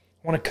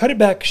 I want to cut it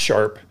back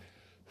sharp,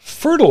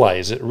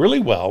 fertilize it really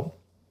well,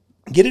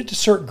 get it to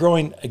start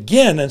growing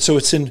again. And so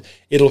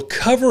it'll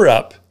cover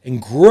up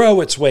and grow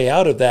its way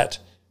out of that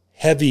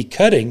heavy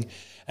cutting.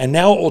 And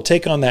now it will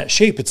take on that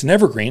shape. It's an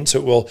evergreen, so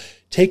it will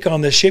take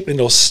on this shape and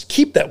it'll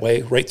keep that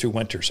way right through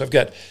winter. So I've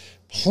got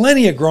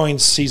plenty of growing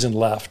season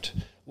left,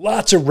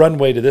 lots of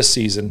runway to this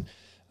season.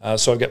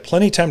 So I've got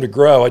plenty of time to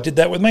grow. I did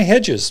that with my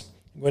hedges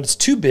when it's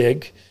too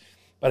big,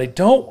 but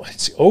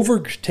it's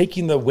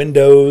overtaking the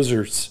windows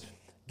or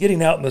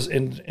getting out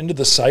into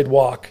the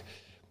sidewalk.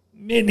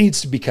 It needs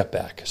to be cut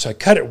back. So I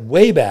cut it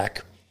way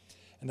back,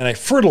 and then I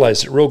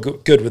fertilized it real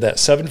good with that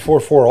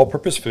 744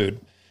 all-purpose food.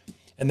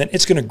 And then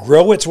it's going to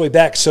grow its way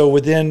back. So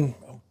within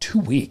 2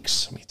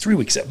 weeks, 3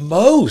 weeks at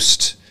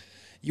most,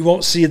 you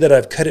won't see that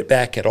I've cut it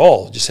back at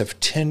all. Just have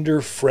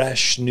tender,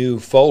 fresh, new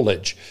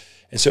foliage.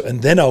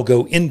 And then I'll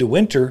go into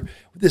winter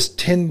with this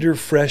tender,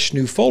 fresh,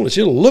 new foliage.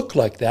 It'll look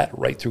like that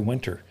right through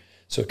winter.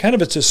 So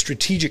it's a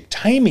strategic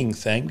timing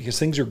thing because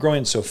things are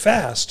growing so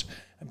fast.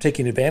 I'm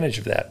taking advantage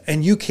of that.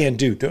 And you can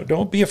do.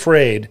 Don't be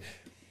afraid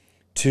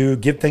to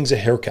give things a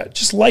haircut.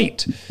 Just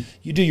light.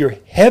 You do your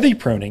heavy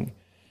pruning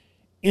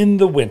in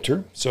the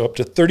winter, so up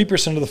to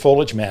 30% of the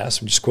foliage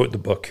mass. I'm just quoting the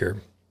book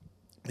here.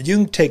 And you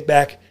can take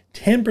back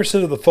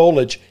 10% of the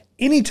foliage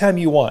anytime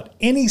you want,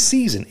 any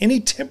season, any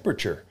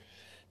temperature.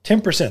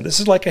 10%. This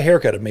is like a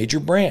haircut, a major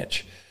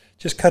branch.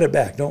 Just cut it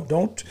back.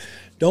 Don't.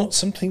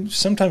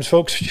 Sometimes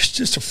folks are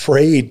just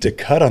afraid to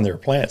cut on their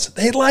plants.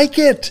 They like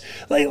it.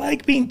 They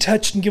like being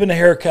touched and given a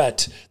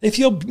haircut. They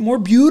feel more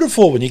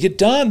beautiful when you get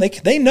done.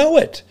 They know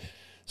it.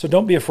 So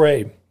don't be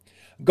afraid.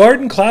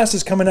 Garden class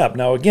is coming up.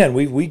 Now, again,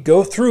 we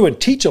go through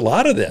and teach a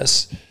lot of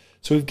this.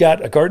 So we've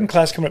got a garden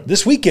class coming up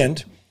this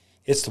weekend.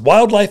 It's the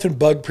wildlife and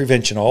bug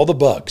prevention, all the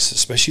bugs,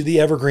 especially the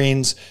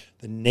evergreens.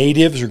 The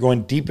natives are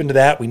going deep into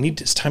that.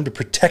 It's time to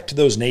protect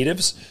those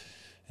natives.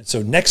 And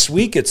so next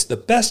week, it's the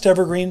best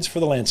evergreens for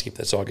the landscape.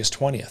 That's August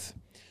 20th.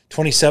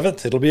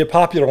 27th, it'll be a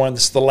popular one.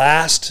 This is the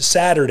last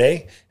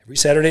Saturday, every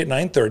Saturday at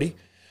 9:30.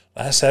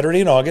 Last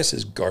Saturday in August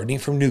is Gardening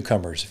for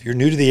Newcomers. If you're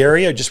new to the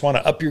area, just want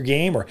to up your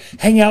game or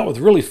hang out with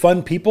really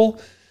fun people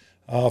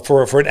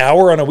for an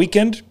hour on a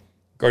weekend,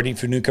 Gardening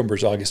for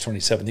Newcomers, August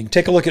 27th. You can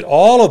take a look at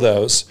all of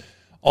those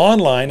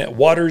online at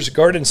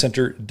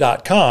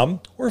watersgardencenter.com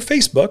or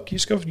Facebook. You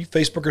just go, you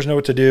Facebookers know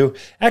what to do.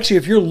 Actually,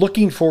 if you're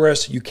looking for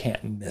us, you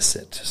can't miss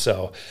it.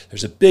 So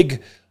there's a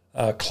big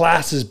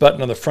classes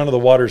button on the front of the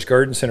Waters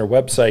Garden Center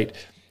website.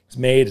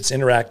 It's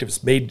interactive.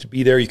 It's made to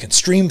be there. You can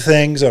stream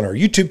things on our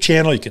YouTube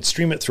channel. You can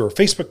stream it through our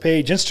Facebook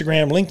page,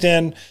 Instagram,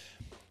 LinkedIn.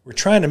 We're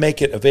trying to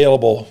make it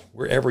available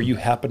wherever you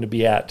happen to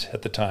be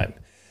at the time.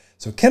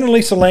 So Ken and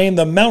Lisa Lane,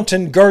 the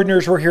Mountain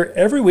Gardeners, we're here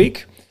every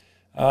week.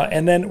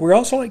 And then we're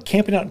also like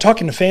camping out and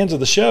talking to fans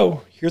of the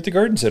show here at the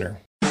Garden Center.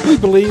 We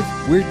believe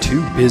we're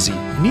too busy.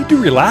 You need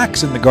to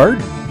relax in the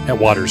garden at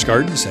Waters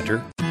Garden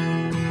Center.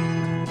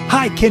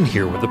 Hi, Ken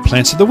here with the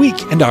Plants of the Week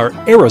and our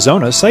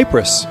Arizona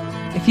cypress.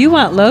 If you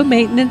want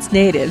low-maintenance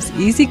natives,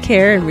 easy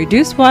care, and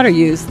reduced water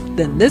use,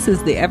 then this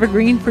is the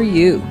evergreen for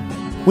you.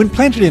 When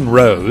planted in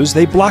rows,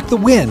 they block the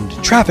wind,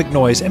 traffic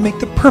noise, and make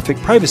the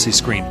perfect privacy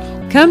screen.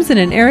 Comes in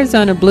an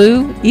Arizona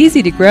blue,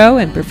 easy to grow,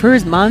 and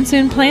prefers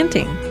monsoon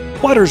planting.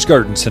 Waters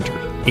Garden Center,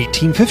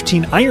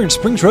 1815 Iron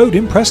Springs Road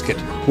in Prescott,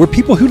 where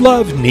people who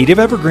love native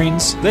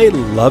evergreens, they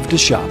love to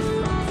shop.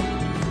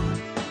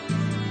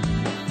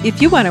 If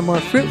you want a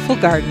more fruitful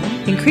garden,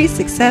 increase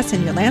success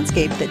in your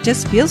landscape that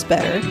just feels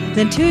better,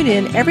 then tune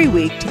in every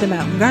week to The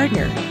Mountain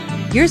Gardener.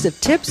 Years of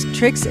tips,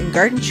 tricks, and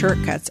garden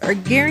shortcuts are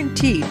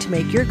guaranteed to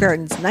make your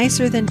gardens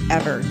nicer than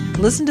ever.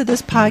 Listen to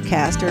this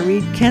podcast or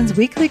read Ken's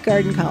weekly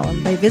garden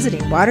column by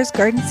visiting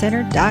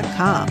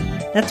watersgardencenter.com.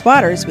 That's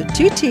Waters with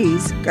 2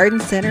 T's,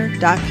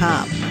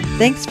 gardencenter.com.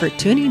 Thanks for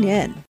tuning in.